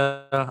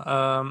 Yeah.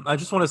 I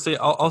just want to say,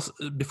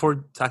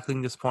 before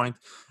tackling this point,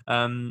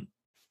 um,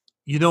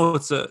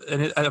 it's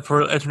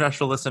for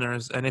international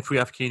listeners, and if we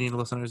have Canadian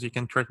listeners, you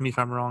can correct me if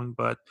I'm wrong,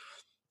 but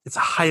it's a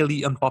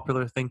highly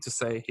unpopular thing to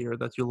say here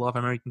that you love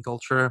American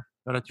culture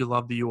or that you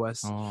love the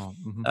US, Oh,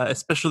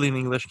 especially in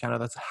English Canada.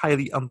 That's a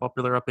highly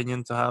unpopular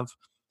opinion to have.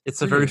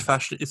 really?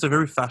 It's a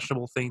very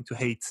fashionable thing to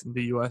hate in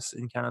the US,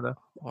 in Canada.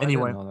 Oh, I didn't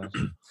Anyway, know that.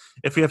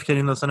 if we have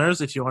Canadian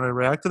listeners, if you want to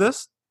react to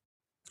this,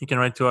 you can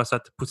write to us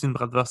at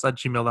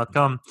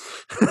poutinebratwurst@gmail.com.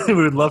 We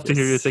would love to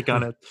hear your Yes. take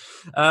on it.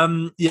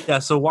 Yeah.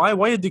 So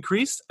why it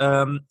decreased?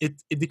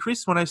 It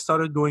decreased when I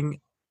started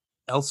going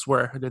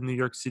elsewhere than New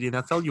York City, and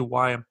I'll tell you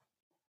why.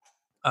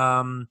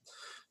 Um,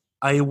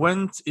 I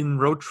went in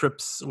road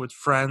trips with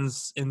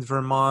friends in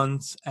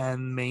Vermont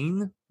and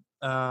Maine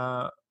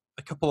a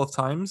couple of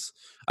times.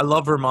 I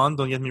love Vermont,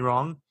 don't get me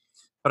wrong,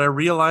 but I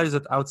realized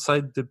that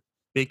outside the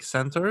big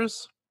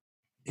centers,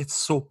 it's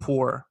so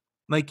poor.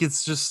 Like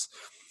it's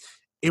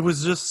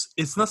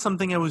not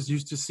something I was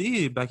used to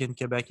see back in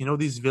Quebec.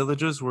 These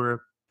villages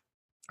where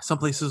some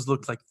places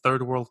looked like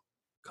third world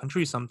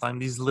countries sometimes.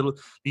 These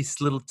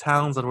little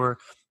towns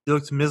they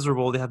looked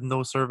miserable. They had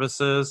no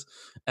services,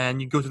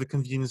 and you go to the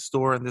convenience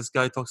store, and this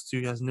guy talks to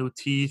you, he has no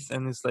teeth,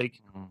 and it's like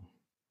Mm.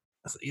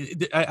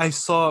 I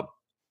saw.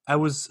 I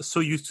was so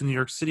used to New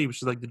York City,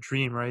 which is like the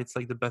dream, right? It's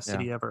like the best Yeah.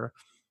 city ever.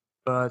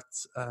 but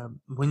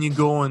when you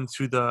go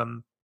into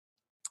the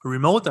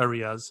remote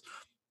areas,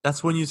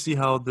 that's when you see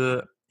how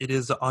it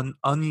is an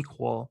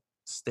unequal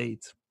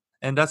state.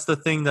 And that's the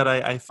thing that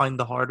I find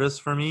the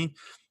hardest for me,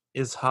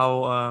 is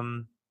how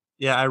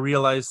I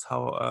realized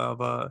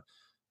how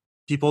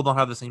people don't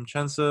have the same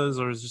chances,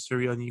 or it's just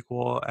very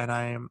unequal.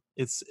 And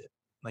it's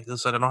like I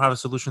said, I don't have a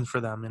solution for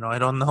them. I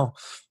don't know.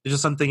 It's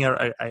just something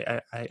I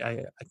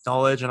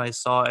acknowledge and I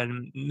saw,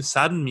 and it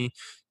saddened me,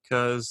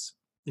 because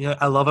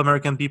I love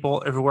American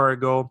people everywhere I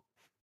go,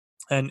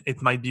 and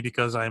it might be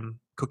because I'm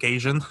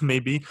Caucasian,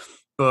 maybe,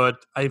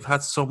 but I've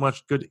had so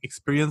much good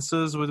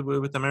experiences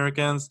with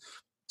Americans.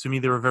 To me,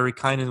 they were very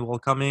kind and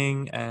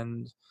welcoming.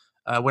 And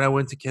when I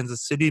went to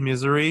Kansas City,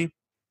 Missouri,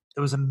 it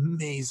was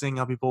amazing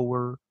how people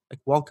were like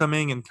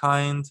welcoming and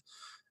kind.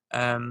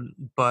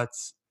 But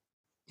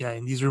yeah,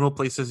 in these remote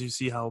places, you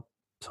see how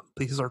some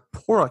places are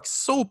poor, like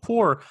so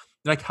poor.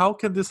 Like, how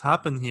can this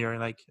happen here?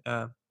 Like,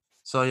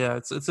 so yeah,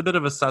 it's a bit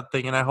of a sad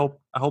thing, and I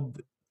hope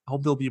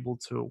they'll be able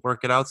to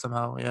work it out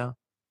somehow. Yeah.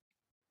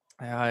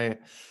 I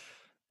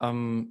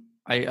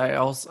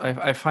also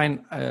I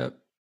find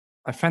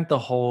the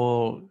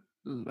whole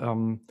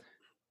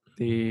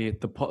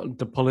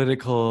the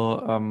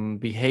political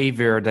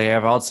behavior they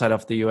have outside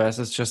of the US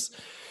is just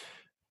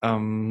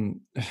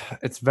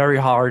it's very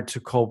hard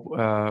to cope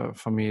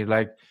for me.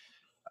 Like,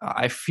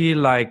 I feel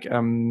like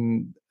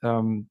the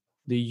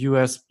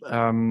US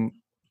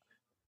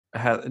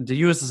the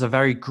US is a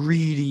very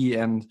greedy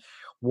and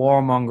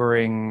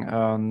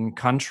warmongering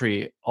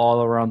country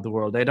all around the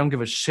world. They don't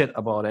give a shit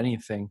about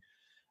anything,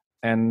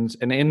 and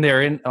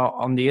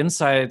on the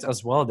inside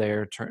as well,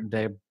 they're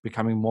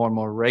becoming more and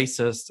more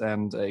racist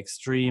and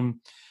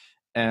extreme,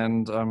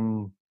 and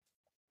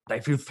they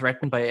feel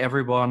threatened by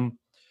everyone.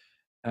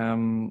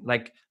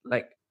 Like,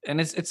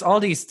 and it's all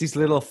these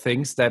little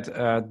things that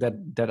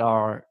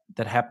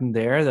happen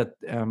there that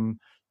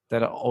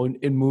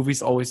in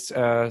movies always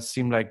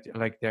seem like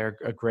they're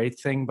a great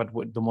thing, but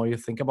the more you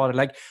think about it,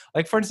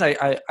 like for instance,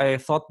 I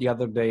thought the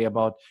other day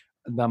about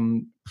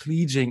them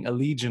pledging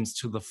allegiance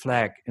to the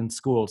flag in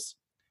schools.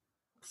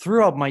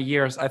 Throughout my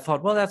years, I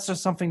thought, well, that's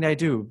just something they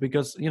do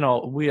because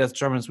we as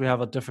Germans, we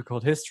have a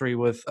difficult history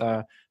with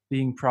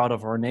being proud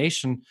of our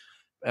nation,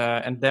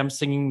 and them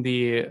singing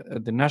the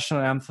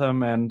national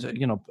anthem and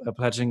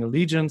pledging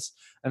allegiance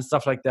and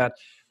stuff like that.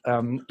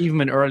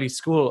 Even in early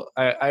school,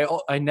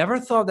 I never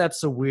thought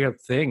that's a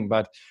weird thing,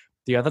 but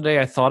the other day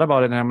I thought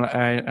about it, and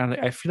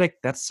I feel like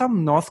that's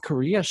some North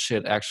Korea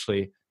shit,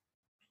 actually.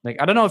 Like,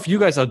 I don't know if you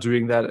guys are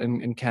doing that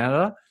in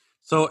Canada.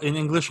 So in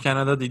English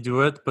Canada, they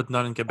do it, but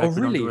not in Quebec. Oh,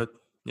 We don't do really? it.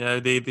 Yeah,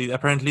 they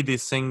apparently they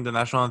sing the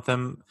national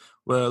anthem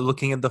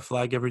looking at the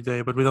flag every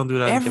day, but we don't do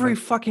that in Every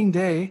Quebec. fucking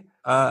day.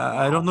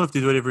 I don't know if they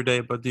do it every day,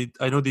 but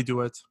I know they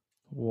do it.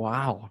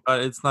 Wow.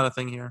 But it's not a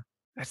thing here.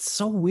 It's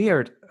so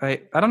weird.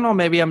 I don't know.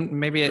 Maybe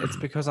it's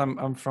because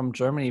I'm from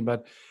Germany,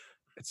 but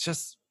it's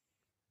just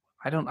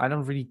I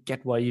don't really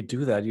get why you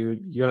do that.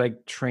 You're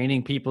like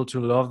training people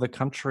to love the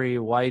country.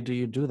 Why do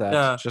you do that?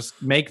 Yeah.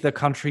 Just make the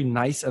country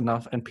nice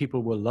enough, and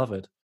people will love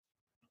it.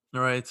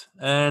 Right.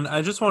 And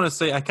I just want to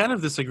say I kind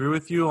of disagree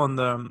with you on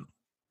the.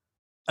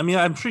 I mean,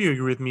 I'm sure you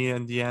agree with me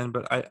in the end,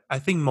 but I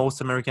think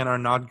most Americans are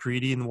not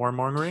greedy and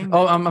warmongering.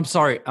 Oh, I'm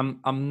sorry.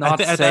 I'm not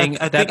saying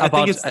that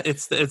about. I think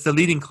it's the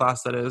leading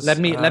class that is. Let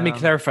me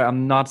clarify.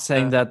 I'm not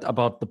saying that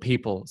about the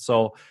people.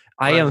 So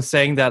I am Right.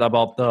 saying that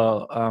about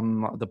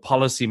the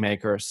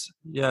policymakers.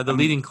 Yeah, the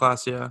leading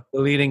class. Yeah. The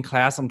leading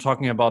class. I'm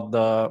talking about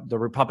the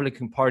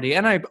Republican Party,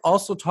 and I'm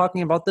also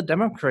talking about the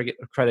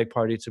Democratic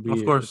Party. To be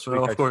Of course,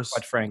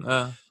 quite frank.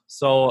 Yeah.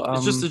 So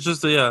it's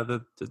just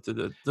the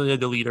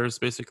leaders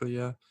basically.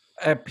 Yeah.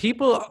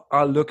 People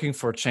are looking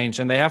for change,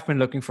 and they have been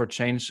looking for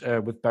change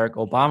with Barack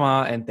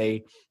Obama, and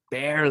they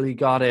barely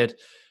got it.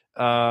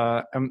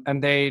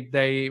 And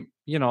they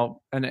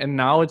and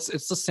now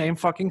it's the same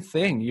fucking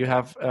thing. You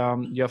have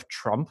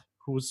Trump,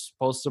 who's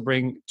supposed to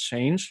bring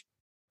change.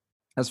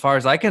 As far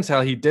as I can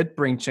tell, he did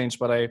bring change,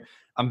 but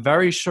I'm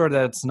very sure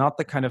that it's not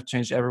the kind of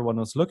change everyone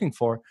was looking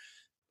for.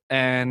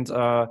 And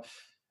Joe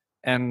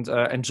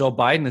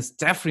Biden is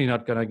definitely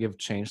not going to give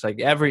change. Like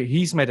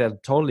he's made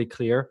that totally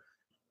clear.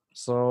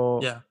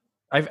 So yeah,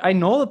 I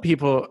know that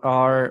people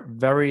are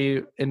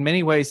very, in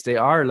many ways, they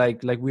are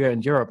like we are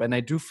in Europe, and I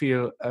do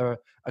feel a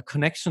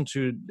connection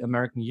to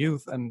American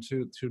youth and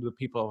to the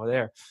people over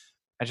there.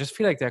 I just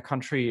feel like their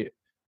country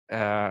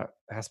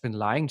has been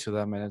lying to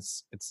them, and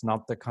it's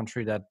not the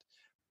country that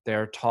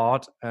they're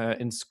taught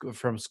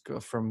from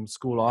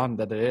school on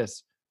that it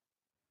is.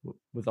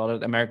 With all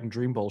that American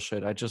dream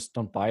bullshit, I just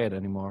don't buy it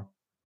anymore.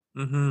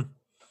 Mm-hmm.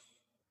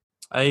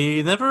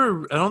 I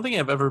don't think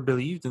I've ever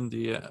believed in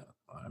the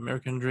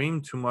American dream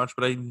too much,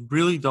 but I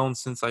really don't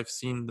since I've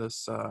seen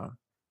this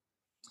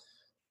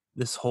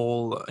this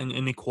whole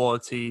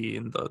inequality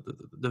in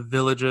the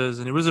villages,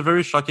 and it was a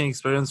very shocking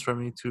experience for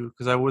me too,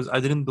 because I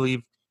didn't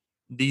believe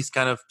these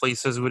kind of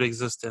places would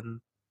exist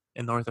in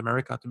North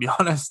America, to be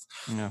honest.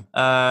 Yeah.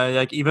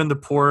 Like even the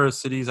poorer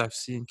cities I've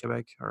seen in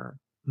Quebec are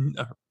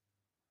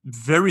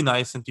very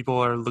nice, and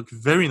people look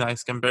very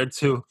nice compared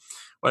to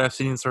what I've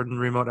seen in certain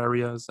remote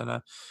areas, and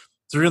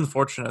it's very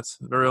unfortunate.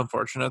 Very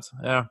unfortunate.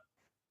 Yeah.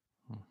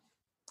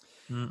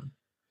 Mm.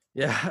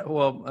 Yeah,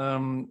 well,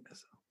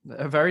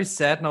 a very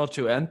sad note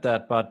to end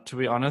that, but to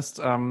be honest,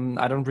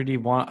 I don't really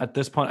want at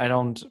this point. I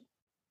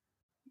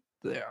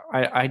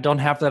don't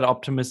have that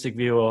optimistic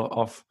view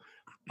of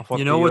what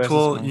You know the what US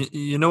will is going.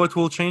 you know what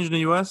will change in the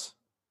US?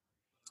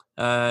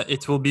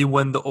 It will be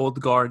when the old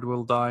guard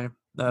will die.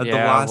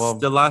 Yeah, well,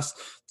 The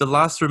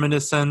last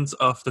reminiscent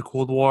of the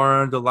Cold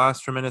War, the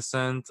last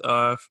reminiscent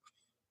of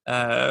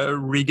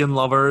Reagan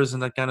lovers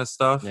and that kind of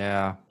stuff.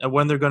 yeah, And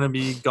when they're gonna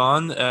be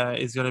gone,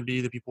 is gonna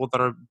be the people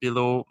that are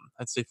below,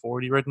 I'd say,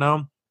 40 right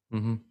now.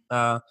 hmm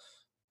Uh,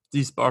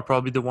 these are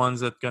probably the ones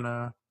that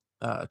gonna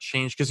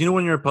change, because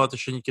when you're a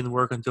politician, you can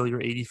work until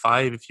you're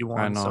 85 if you I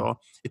want. know. So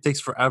it takes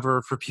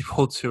forever for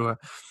people to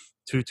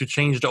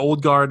change. The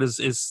old guard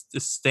is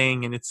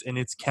staying, and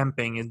it's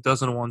camping. It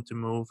doesn't want to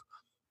move,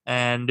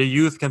 and the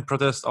youth can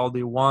protest all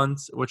they want,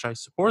 which I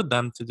support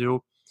them to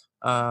do.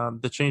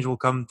 The change will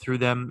come through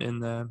them in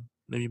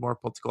maybe more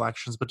political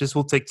actions, but this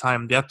will take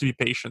time. They have to be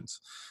patient.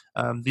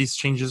 These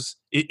changes,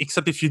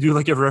 except if you do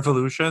like a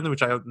revolution,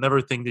 which I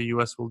never think the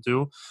U.S. will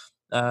do.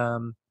 I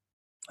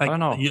Like don't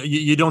know.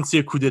 you don't see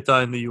a coup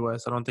d'état in the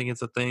U.S. I don't think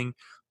it's a thing,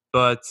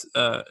 but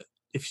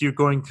if you're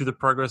going through the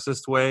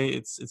progressist way,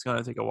 it's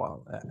gonna take a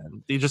while,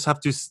 and you just have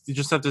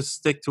to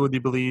stick to what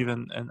you believe,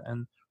 and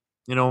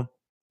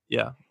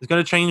yeah, it's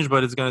gonna change,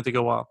 but it's gonna take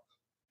a while.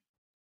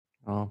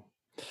 Oh.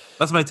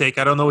 That's my take.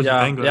 I don't know what you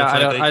think, but that's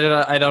my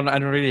take. I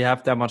don't really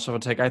have that much of a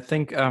take. I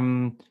think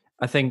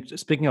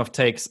speaking of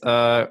takes,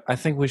 I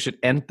think we should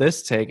end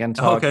this take and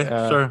talk. Okay,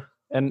 sure.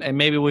 And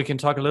maybe we can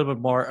talk a little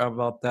bit more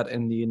about that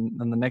in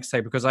the next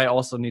take, because I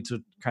also need to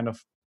kind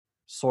of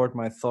sort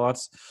my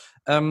thoughts.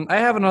 I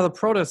have another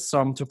protest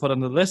song to put on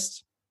the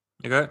list.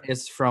 Okay.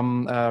 It's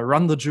from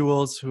Run the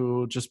Jewels,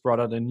 who just brought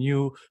out a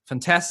new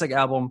fantastic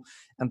album,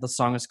 and the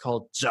song is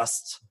called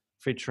Just,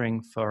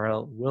 featuring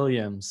Pharrell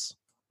Williams.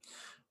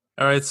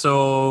 All right.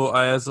 So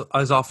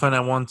as often,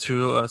 I want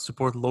to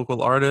support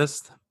local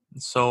artists.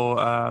 So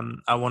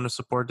I want to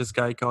support this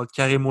guy called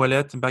Karim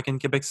Ouellet back in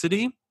Quebec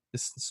City.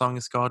 This song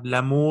is called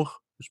L'amour,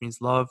 which means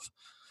love.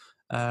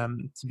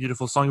 It's a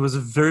beautiful song. It was a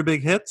very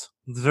big hit.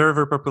 Very,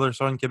 very popular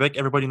song in Quebec.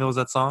 Everybody knows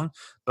that song.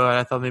 But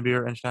I thought maybe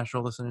your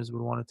international listeners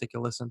would want to take a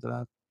listen to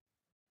that.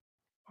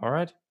 All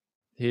right.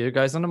 Hear you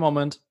guys in a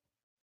moment.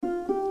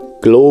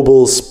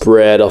 Global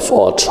spread of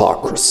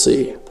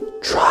autocracy.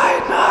 Try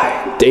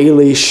 9.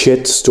 Daily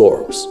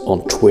shitstorms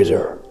on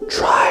Twitter.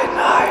 Try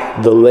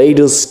 9. The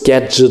latest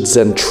gadgets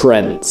and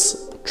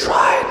trends.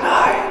 Try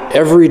 9.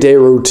 Everyday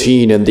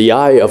routine in the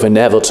eye of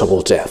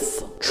inevitable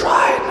death.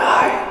 Try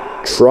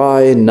 9.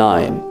 Try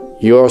 9.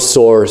 Your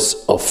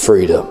source of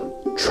freedom.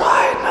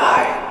 Try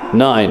 9.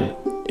 9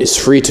 is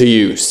free to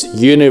use,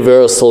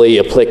 universally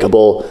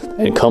applicable,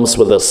 and comes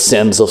with a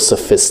sense of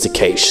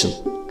sophistication.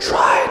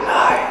 Try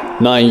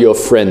 9. 9 your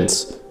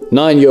friends.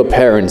 9 your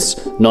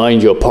parents.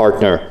 9 your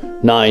partner.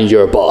 9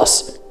 your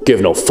boss.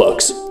 Give no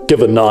fucks.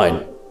 Give a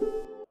 9.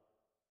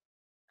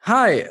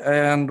 Hi,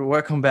 and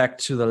welcome back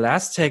to the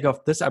last take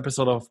of this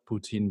episode of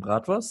Poutine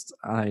Bratwurst.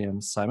 I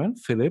am Simon.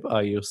 Philip,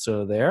 are you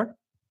still there?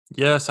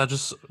 Yes, I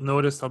just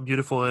noticed how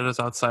beautiful it is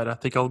outside. I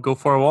think I'll go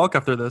for a walk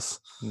after this.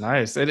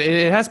 Nice.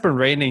 It has been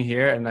raining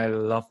here, and I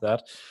love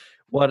that.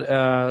 What?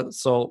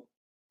 So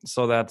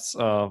that's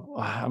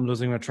I'm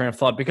losing my train of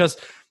thought, because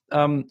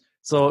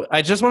so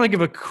I just want to give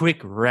a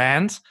quick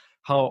rant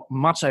how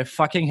much I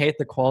fucking hate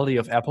the quality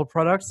of Apple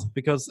products,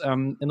 because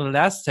in the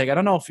last take, I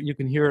don't know if you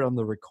can hear it on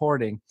the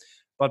recording,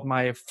 but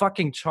my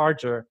fucking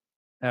charger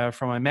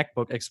from my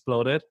MacBook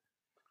exploded,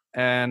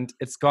 and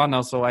it's gone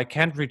now, so I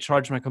can't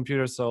recharge my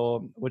computer.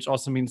 So, which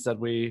also means that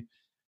we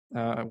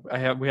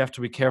have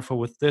to be careful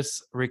with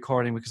this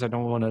recording, because I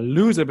don't want to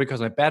lose it,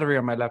 because my battery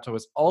on my laptop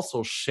is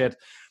also shit.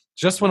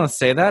 Just want to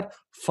say that.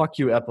 Fuck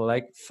you, Apple.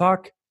 Like,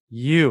 fuck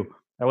you.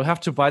 I will have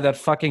to buy that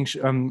fucking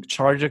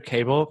charger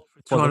cable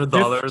for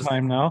the fifth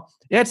time now.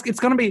 Yeah, it's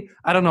gonna be,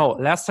 I don't know.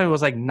 Last time it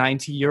was like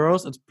 90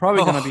 euros. It's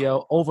probably gonna be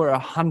over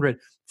 100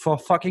 for a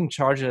fucking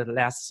charger that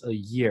lasts a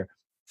year.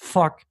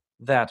 Fuck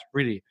that,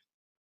 really.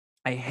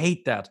 I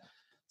hate that.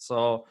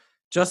 So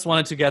just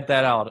wanted to get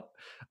that out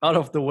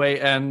of the way.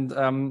 And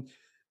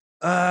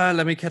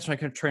let me catch my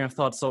train of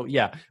thought. So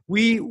yeah,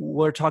 we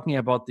were talking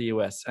about the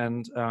US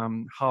and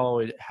how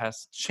it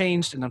has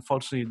changed, and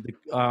unfortunately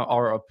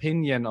our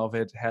opinion of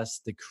it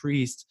has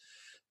decreased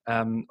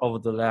over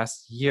the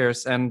last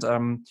years. And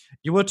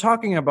you were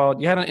talking about,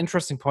 you had an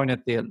interesting point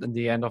at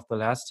the end of the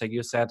last take.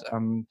 You said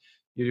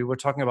you were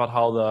talking about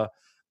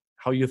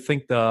how you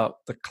think the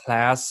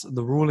class,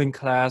 the ruling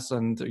class,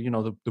 and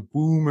the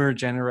boomer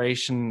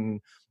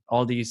generation,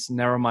 all these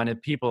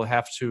narrow-minded people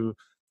have to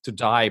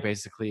die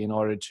basically in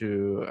order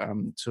to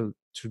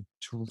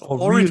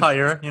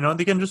retire.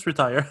 They can just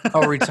retire.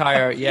 Or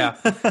retire, yeah.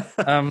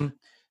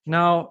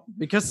 Now,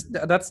 because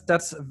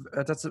that's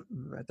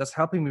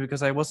helping me,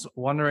 because I was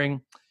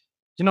wondering,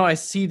 I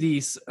see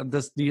this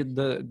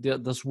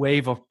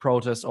wave of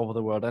protests over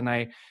the world, and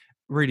I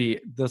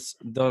really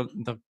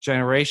the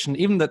generation,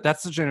 even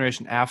that's the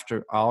generation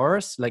after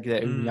ours, like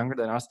they're even younger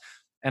than us.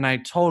 And I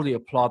totally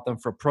applaud them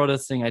for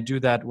protesting. I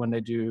do that when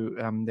they do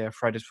their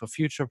Fridays for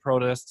Future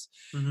protests.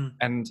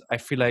 And I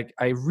feel like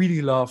I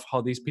really love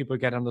how these people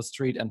get on the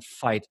street and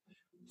fight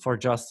for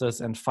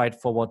justice and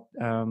fight for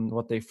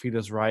what they feel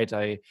is right.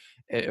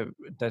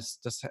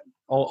 That's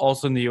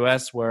also in the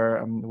US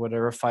where they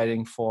were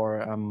fighting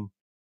for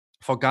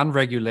gun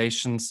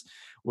regulations,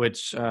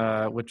 which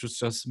was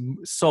just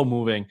so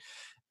moving.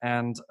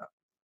 And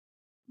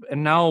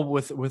now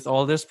with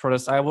all this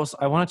protest, I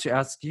wanted to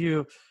ask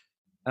you,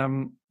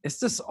 is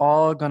this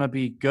all gonna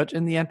be good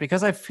in the end?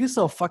 Because I feel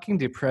so fucking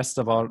depressed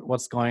about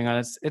what's going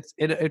on.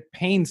 It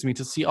pains me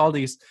to see all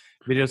these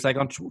videos. Like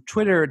on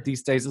Twitter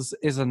these days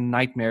is a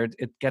nightmare.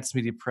 It gets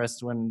me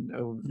depressed when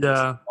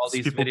all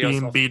these people videos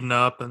being beaten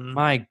up. And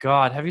my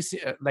God, have you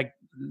seen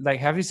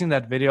have you seen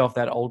that video of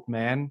that old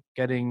man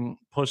getting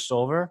pushed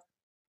over?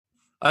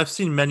 I've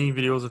seen many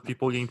videos of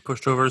people getting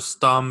pushed over,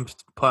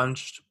 stomped,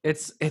 punched.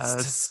 It's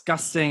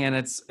disgusting and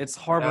it's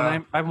horrible. Yeah.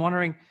 And I'm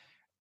wondering,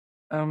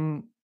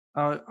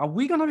 are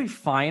we gonna be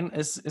fine?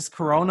 Is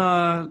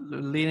Corona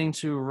leading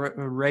to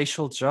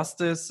racial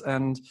justice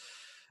and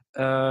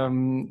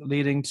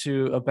leading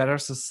to a better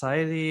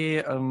society?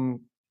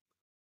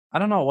 I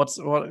don't know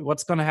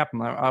what's gonna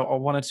happen. I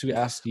wanted to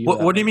ask you.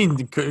 What do you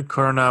mean,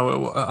 Corona?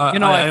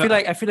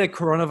 I feel like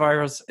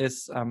coronavirus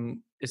is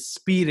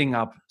speeding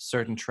up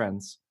certain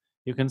trends.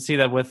 You can see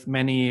that with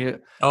many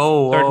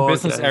certain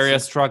business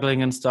areas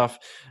struggling and stuff.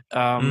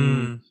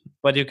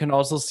 But you can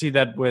also see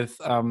that with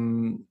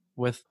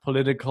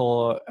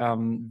political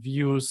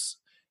views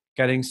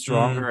getting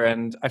stronger.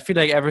 And I feel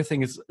like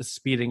everything is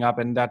speeding up,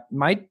 and that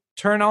might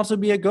turn out to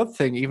be a good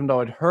thing, even though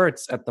it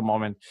hurts at the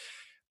moment.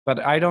 But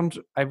I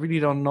really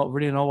don't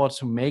know what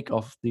to make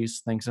of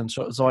these things. And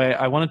so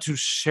I wanted to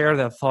share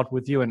that thought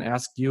with you and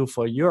ask you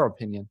for your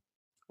opinion.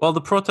 Well,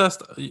 the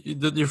protest,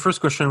 your first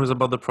question was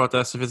about the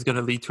protest, if it's going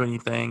to lead to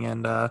anything.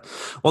 And,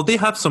 well, they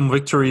have some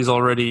victories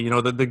already. You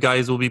know, the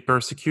guys will be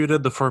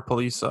persecuted. The 4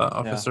 police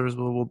officers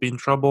will be in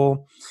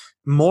trouble.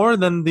 More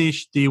than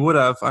they would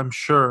have, I'm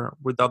sure,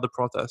 without the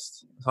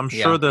protest. I'm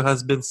sure there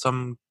has been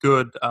some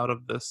good out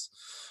of this,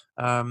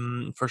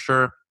 for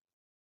sure.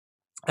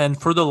 And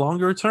for the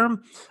longer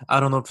term, I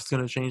don't know if it's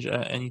going to change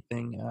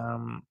anything.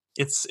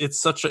 It's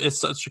such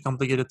a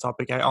complicated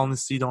topic. I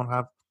honestly don't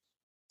have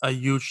a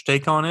huge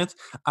take on it.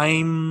 I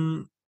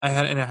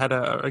had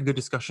a good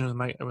discussion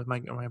with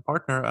my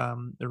partner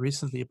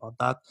recently about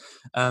that.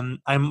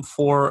 I'm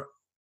for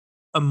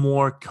a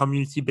more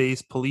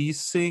community-based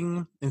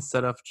policing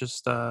instead of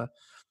just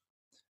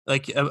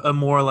like a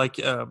more like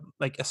a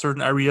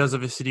certain areas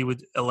of a city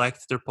would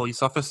elect their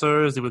police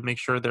officers. They would make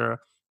sure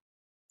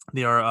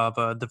they are of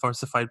a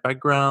diversified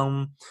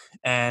background,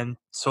 and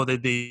so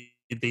that they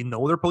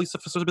know their police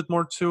officers a bit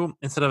more too,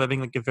 instead of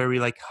having like a very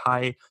like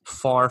high,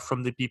 far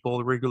from the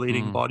people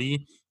regulating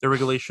body. The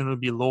regulation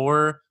would be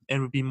lower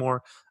and would be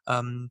more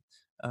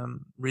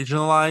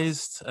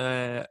regionalized.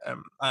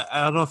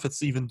 I don't know if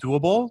it's even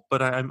doable,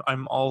 but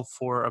I'm all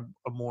for a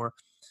more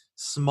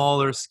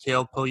smaller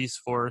scale police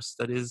force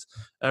that is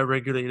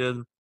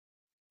regulated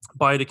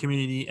by the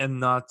community and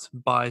not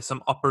by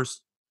some upper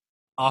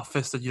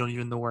office that you don't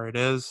even know where it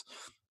is.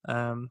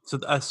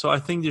 So I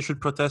think they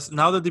should protest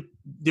now that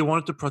they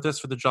wanted to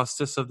protest for the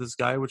justice of this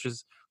guy, which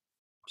is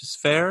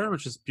fair,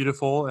 which is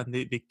beautiful, and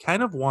they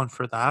kind of won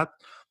for that.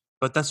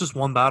 But that's just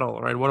one battle,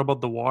 right? What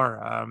about the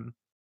war?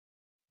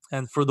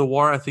 And for the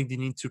war, I think they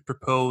need to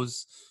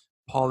propose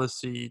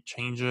policy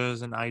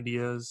changes and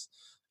ideas.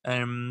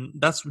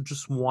 That's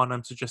just one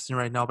I'm suggesting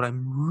right now, but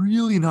I'm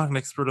really not an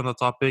expert on the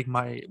topic.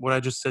 What I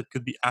just said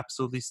could be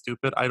absolutely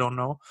stupid. I don't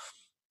know.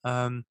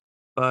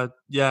 But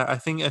yeah, I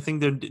think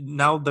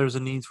now there's a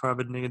need for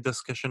having a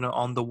discussion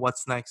on the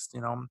what's next.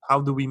 You know,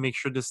 how do we make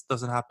sure this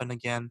doesn't happen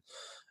again?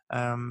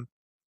 And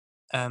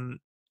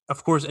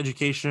of course,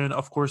 education.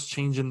 Of course,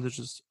 changing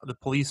the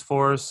police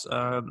force.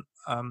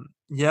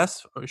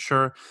 Yes,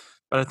 sure,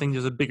 but I think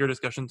there's a bigger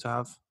discussion to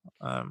have.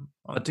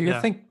 But do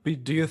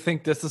you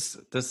think this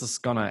is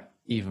gonna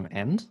even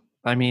end?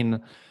 I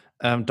mean,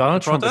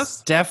 Donald Trump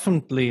is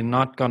definitely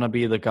not gonna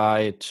be the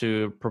guy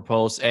to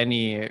propose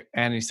any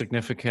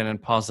significant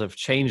and positive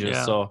changes.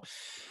 Yeah. So,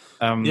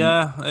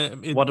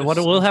 what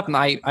will happen?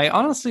 I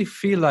honestly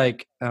feel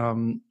like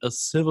a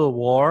civil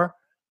war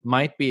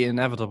might be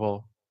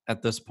inevitable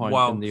at this point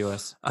in the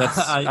US. That's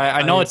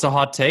I know it's a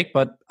hot take,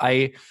 but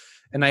I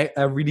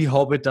really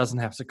hope it doesn't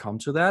have to come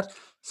to that.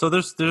 So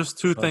there's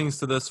two things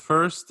to this.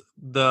 First,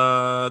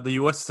 the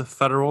US is a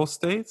federal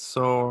state,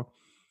 so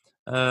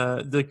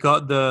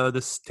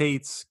the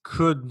states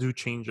could do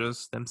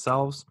changes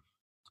themselves.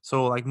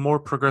 So like more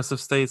progressive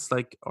states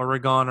like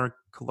Oregon or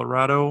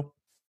Colorado,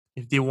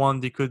 if they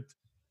want, they could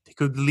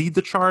lead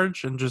the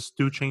charge and just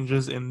do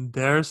changes in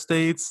their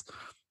states,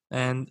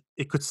 and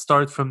it could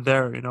start from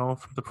there. You know,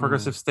 from the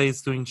progressive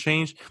states doing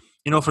change.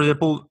 You know, for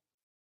example,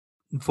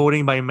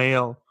 voting by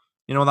mail.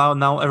 You know,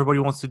 now everybody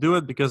wants to do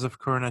it because of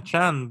Corona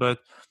Chan, but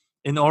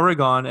in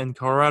Oregon and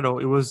Colorado,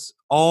 it was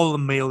all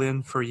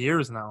mail-in for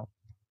years now.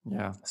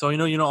 Yeah. So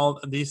all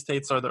these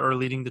states are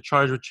leading the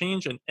charge with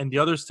change, and the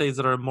other states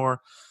that are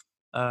more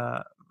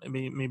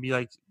maybe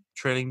like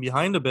trailing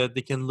behind a bit,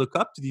 they can look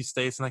up to these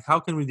states and like, how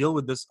can we deal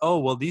with this? Oh,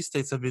 well, these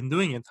states have been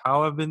doing it.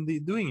 How have been they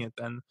doing it?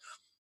 And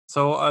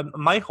so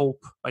my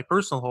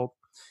personal hope,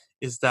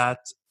 is that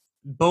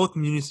both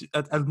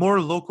at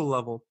more local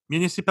level,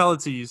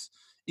 municipalities,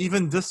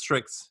 even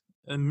districts,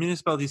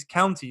 municipalities,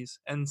 counties,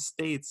 and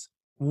states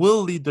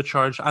will lead the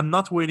charge. I'm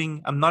not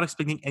waiting. I'm not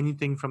expecting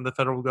anything from the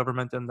federal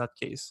government in that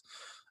case.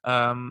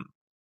 Um,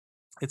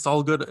 it's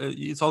all good.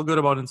 It's all good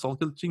about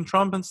insulting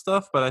Trump and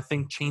stuff, but I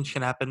think change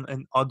can happen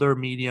in other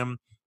medium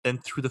than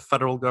through the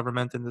federal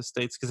government in the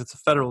states, because it's a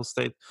federal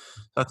state.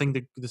 So I think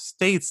the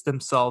states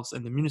themselves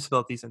and the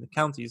municipalities and the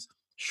counties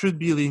should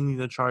be leading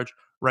the charge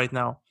right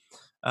now.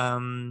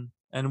 And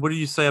what do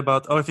you say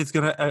about if it's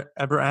gonna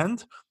ever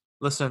end?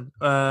 Listen,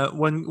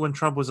 when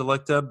Trump was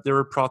elected, there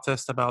were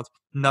protests about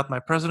 "Not My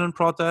President"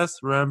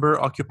 protests.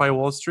 Remember Occupy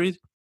Wall Street?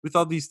 We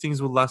thought these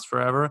things would last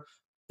forever.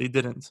 They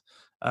didn't.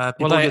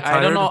 People Well, get I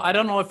don't tired. know. I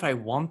don't know if I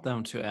want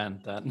them to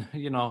end then.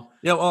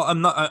 Yeah, well,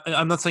 I'm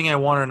not saying I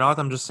want or not.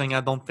 I'm just saying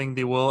I don't think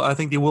they will. I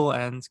think they will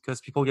end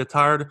because people get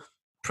tired.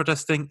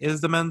 Protesting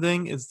is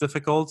demanding. It's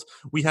difficult.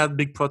 We had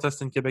big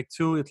protests in Quebec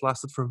too. It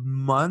lasted for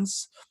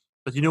months.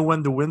 But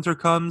when the winter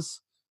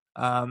comes,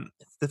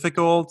 it's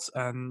difficult,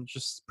 and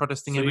just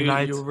protesting So every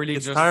night, you really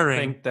it's just tiring.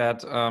 think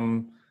that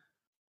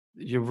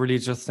you really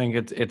just think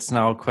it's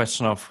now a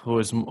question of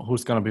who's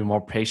going to be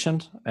more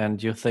patient,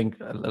 and you think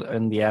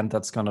in the end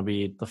that's going to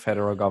be the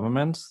federal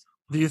government.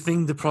 Do you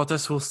think the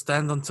protests will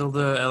stand until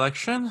the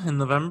election in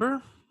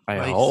November?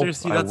 I hope.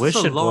 Seriously, I wish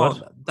it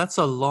would. That's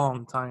a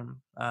long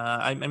time.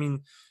 I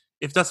mean,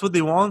 if that's what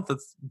they want,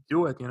 let's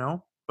do it.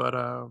 But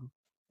I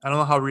don't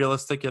know how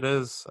realistic it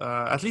is.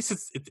 At least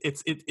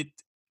it.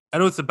 I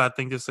know it's a bad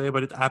thing to say,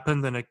 but it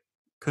happened in a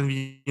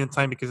convenient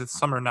time because it's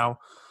summer now.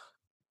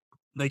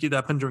 Like, it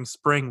happened during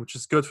spring, which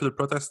is good for the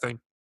protesting,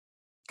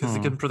 because they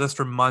can protest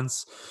for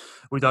months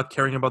without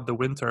caring about the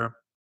winter.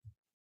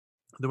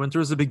 The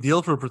winter is a big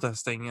deal for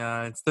protesting.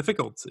 It's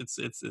difficult. It's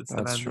That's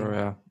demanding.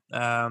 true.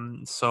 Yeah.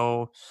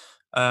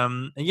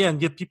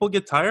 And people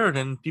get tired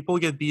and people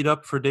get beat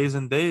up for days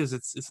and days.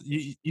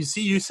 You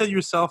see, you said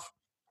yourself,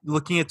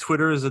 looking at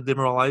Twitter is a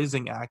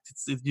demoralizing act.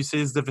 You say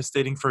it's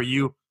devastating for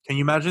you. Can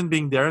you imagine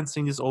being there and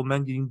seeing this old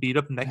man getting beat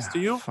up next to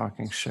you?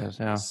 Fucking shit.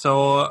 Yeah.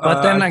 So,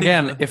 but then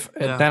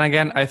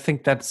again, I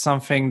think that's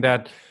something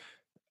that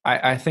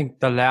I think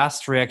the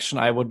last reaction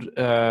I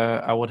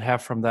would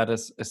have from that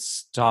is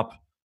stop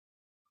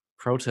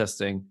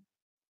protesting.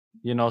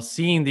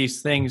 Seeing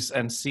these things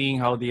and seeing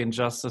how the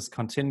injustice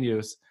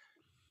continues,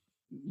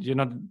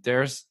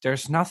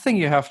 there's nothing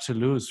you have to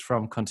lose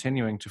from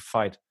continuing to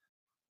fight.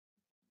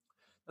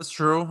 That's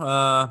true.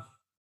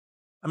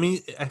 I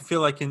mean, I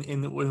feel like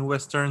in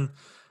Western,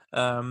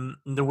 in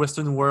the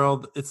Western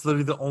world, it's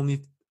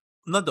literally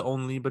not the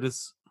only, but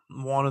it's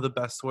one of the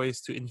best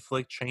ways to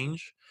inflict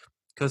change,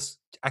 because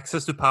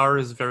access to power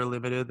is very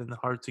limited and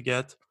hard to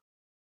get.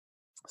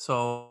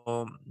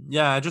 So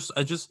yeah, I just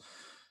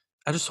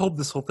hope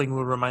this whole thing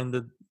will remind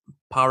the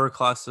power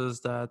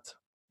classes that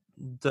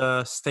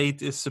the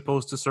state is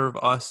supposed to serve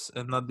us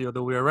and not the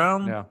other way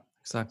around. Yeah,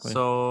 exactly.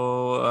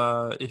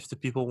 So if the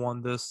people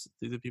want this,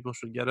 the people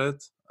should get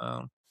it.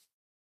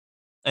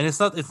 And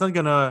it's not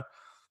gonna.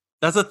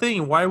 That's the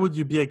thing. Why would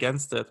you be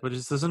against it? But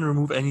it doesn't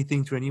remove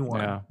anything to anyone.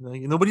 Yeah.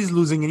 Like, nobody's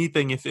losing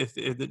anything if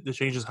the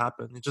changes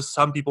happen. It's just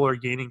some people are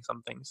gaining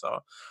something. So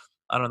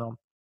I don't know.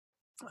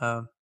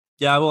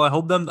 Yeah. Well,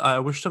 I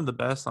wish them the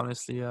best.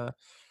 Honestly,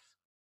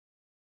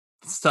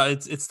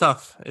 it's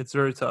tough. It's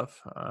very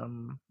tough.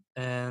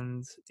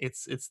 And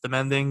it's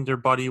demanding. Their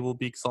body will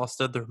be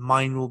exhausted. Their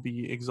mind will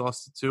be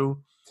exhausted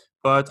too.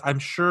 But I'm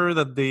sure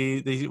that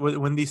they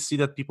when they see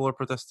that people are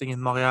protesting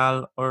in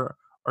Montreal or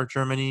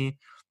Germany,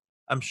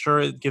 I'm sure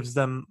it gives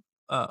them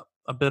a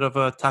bit of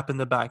a tap in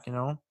the back.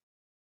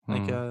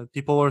 Like,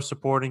 people are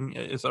supporting.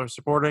 This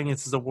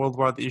is a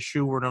worldwide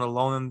issue. We're not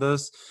alone in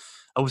this.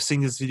 I was seeing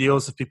these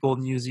videos of people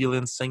in New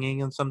Zealand singing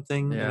in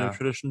something in a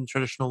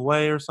traditional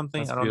way or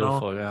something. That's I don't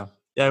beautiful, know. Yeah.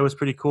 Yeah, it was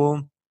pretty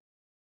cool.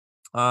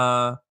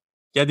 Yeah,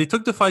 they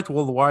took the fight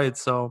worldwide.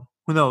 So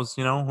who knows?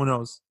 Who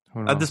knows?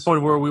 At this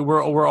point,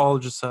 we're all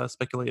just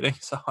speculating.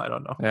 So I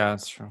don't know. Yeah,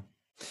 that's true.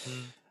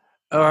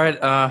 All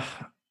right.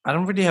 I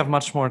don't really have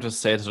much more to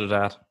say to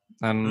that,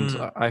 and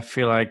I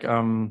feel like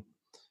I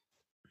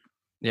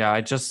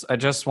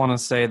just want to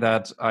say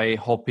that I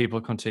hope people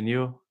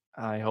continue.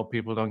 I hope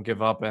people don't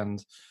give up,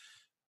 and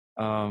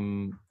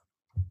my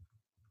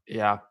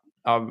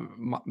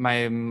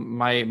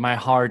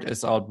heart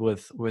is out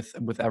with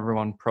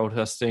everyone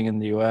protesting in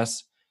the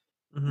US,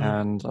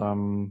 and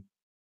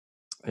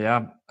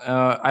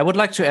I would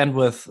like to end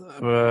with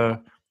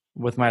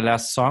my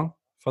last song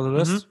for the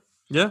list.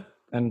 Yeah.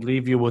 And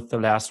leave you with the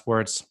last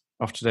words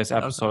of today's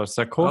episode. Okay. Is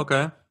that cool?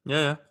 Okay.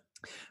 Yeah.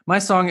 My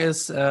last song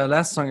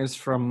is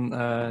from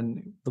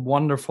the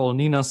wonderful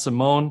Nina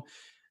Simone.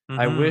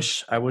 I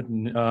wish I would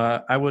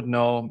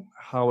know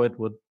how it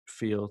would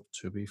feel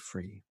to be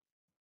free.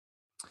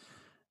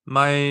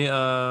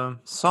 My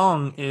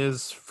song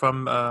is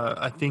from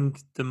I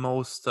think the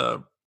most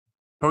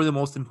probably the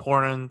most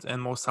important and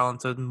most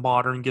talented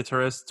modern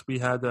guitarist we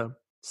had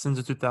since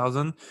the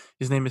 2000.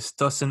 His name is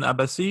Tosin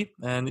Abassi,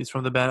 and he's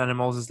from the band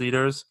Animals as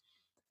Leaders.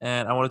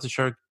 And I wanted to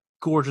share a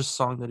gorgeous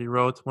song that he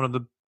wrote, one of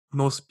the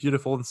most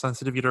beautiful and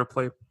sensitive guitar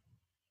play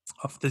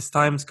of this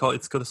time.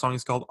 The song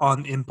is called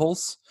On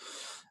Impulse.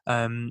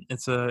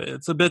 It's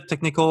a bit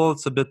technical,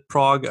 it's a bit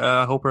prog.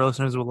 I hope our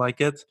listeners will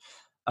like it.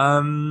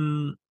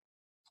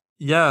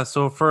 Yeah,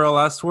 so for our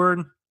last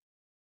word,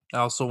 I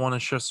also want to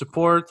share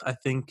support. I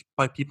think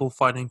by people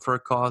fighting for a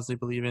cause they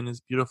believe in is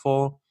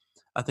beautiful.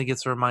 I think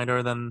it's a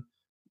reminder that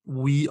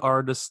we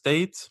are the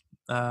state.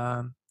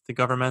 The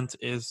government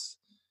is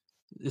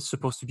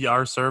supposed to be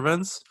our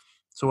servants.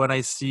 So when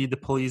I see the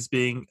police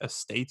being a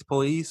state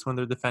police, when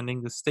they're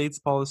defending the state's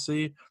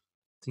policy,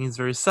 I think it's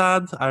very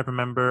sad. I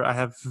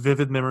have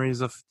vivid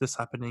memories of this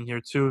happening here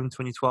too in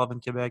 2012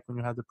 in Quebec when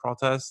you had the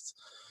protests.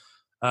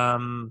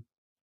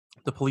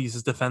 The police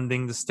is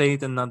defending the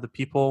state and not the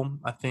people.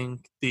 I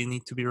think they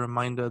need to be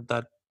reminded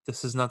that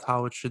this is not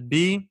how it should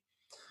be.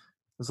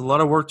 There's a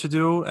lot of work to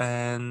do,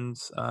 and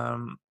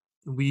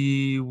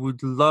we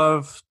would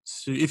love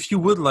to, if you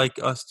would like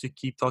us to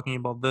keep talking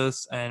about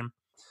this, and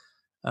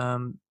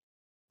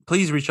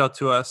please reach out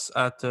to us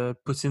at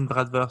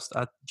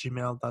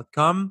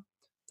poutine@gmail.com.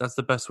 That's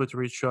the best way to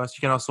reach us.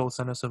 You can also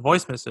send us a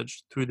voice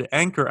message through the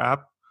Anchor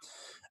app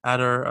at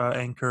our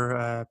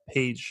Anchor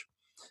page.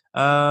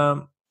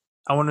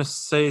 I want to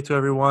say to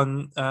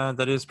everyone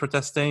that is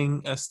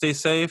protesting, stay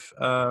safe,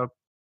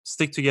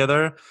 stick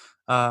together.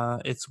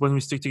 It's when we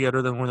stick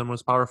together that we're the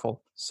most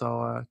powerful.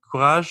 So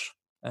courage,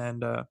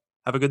 and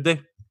have a good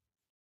day.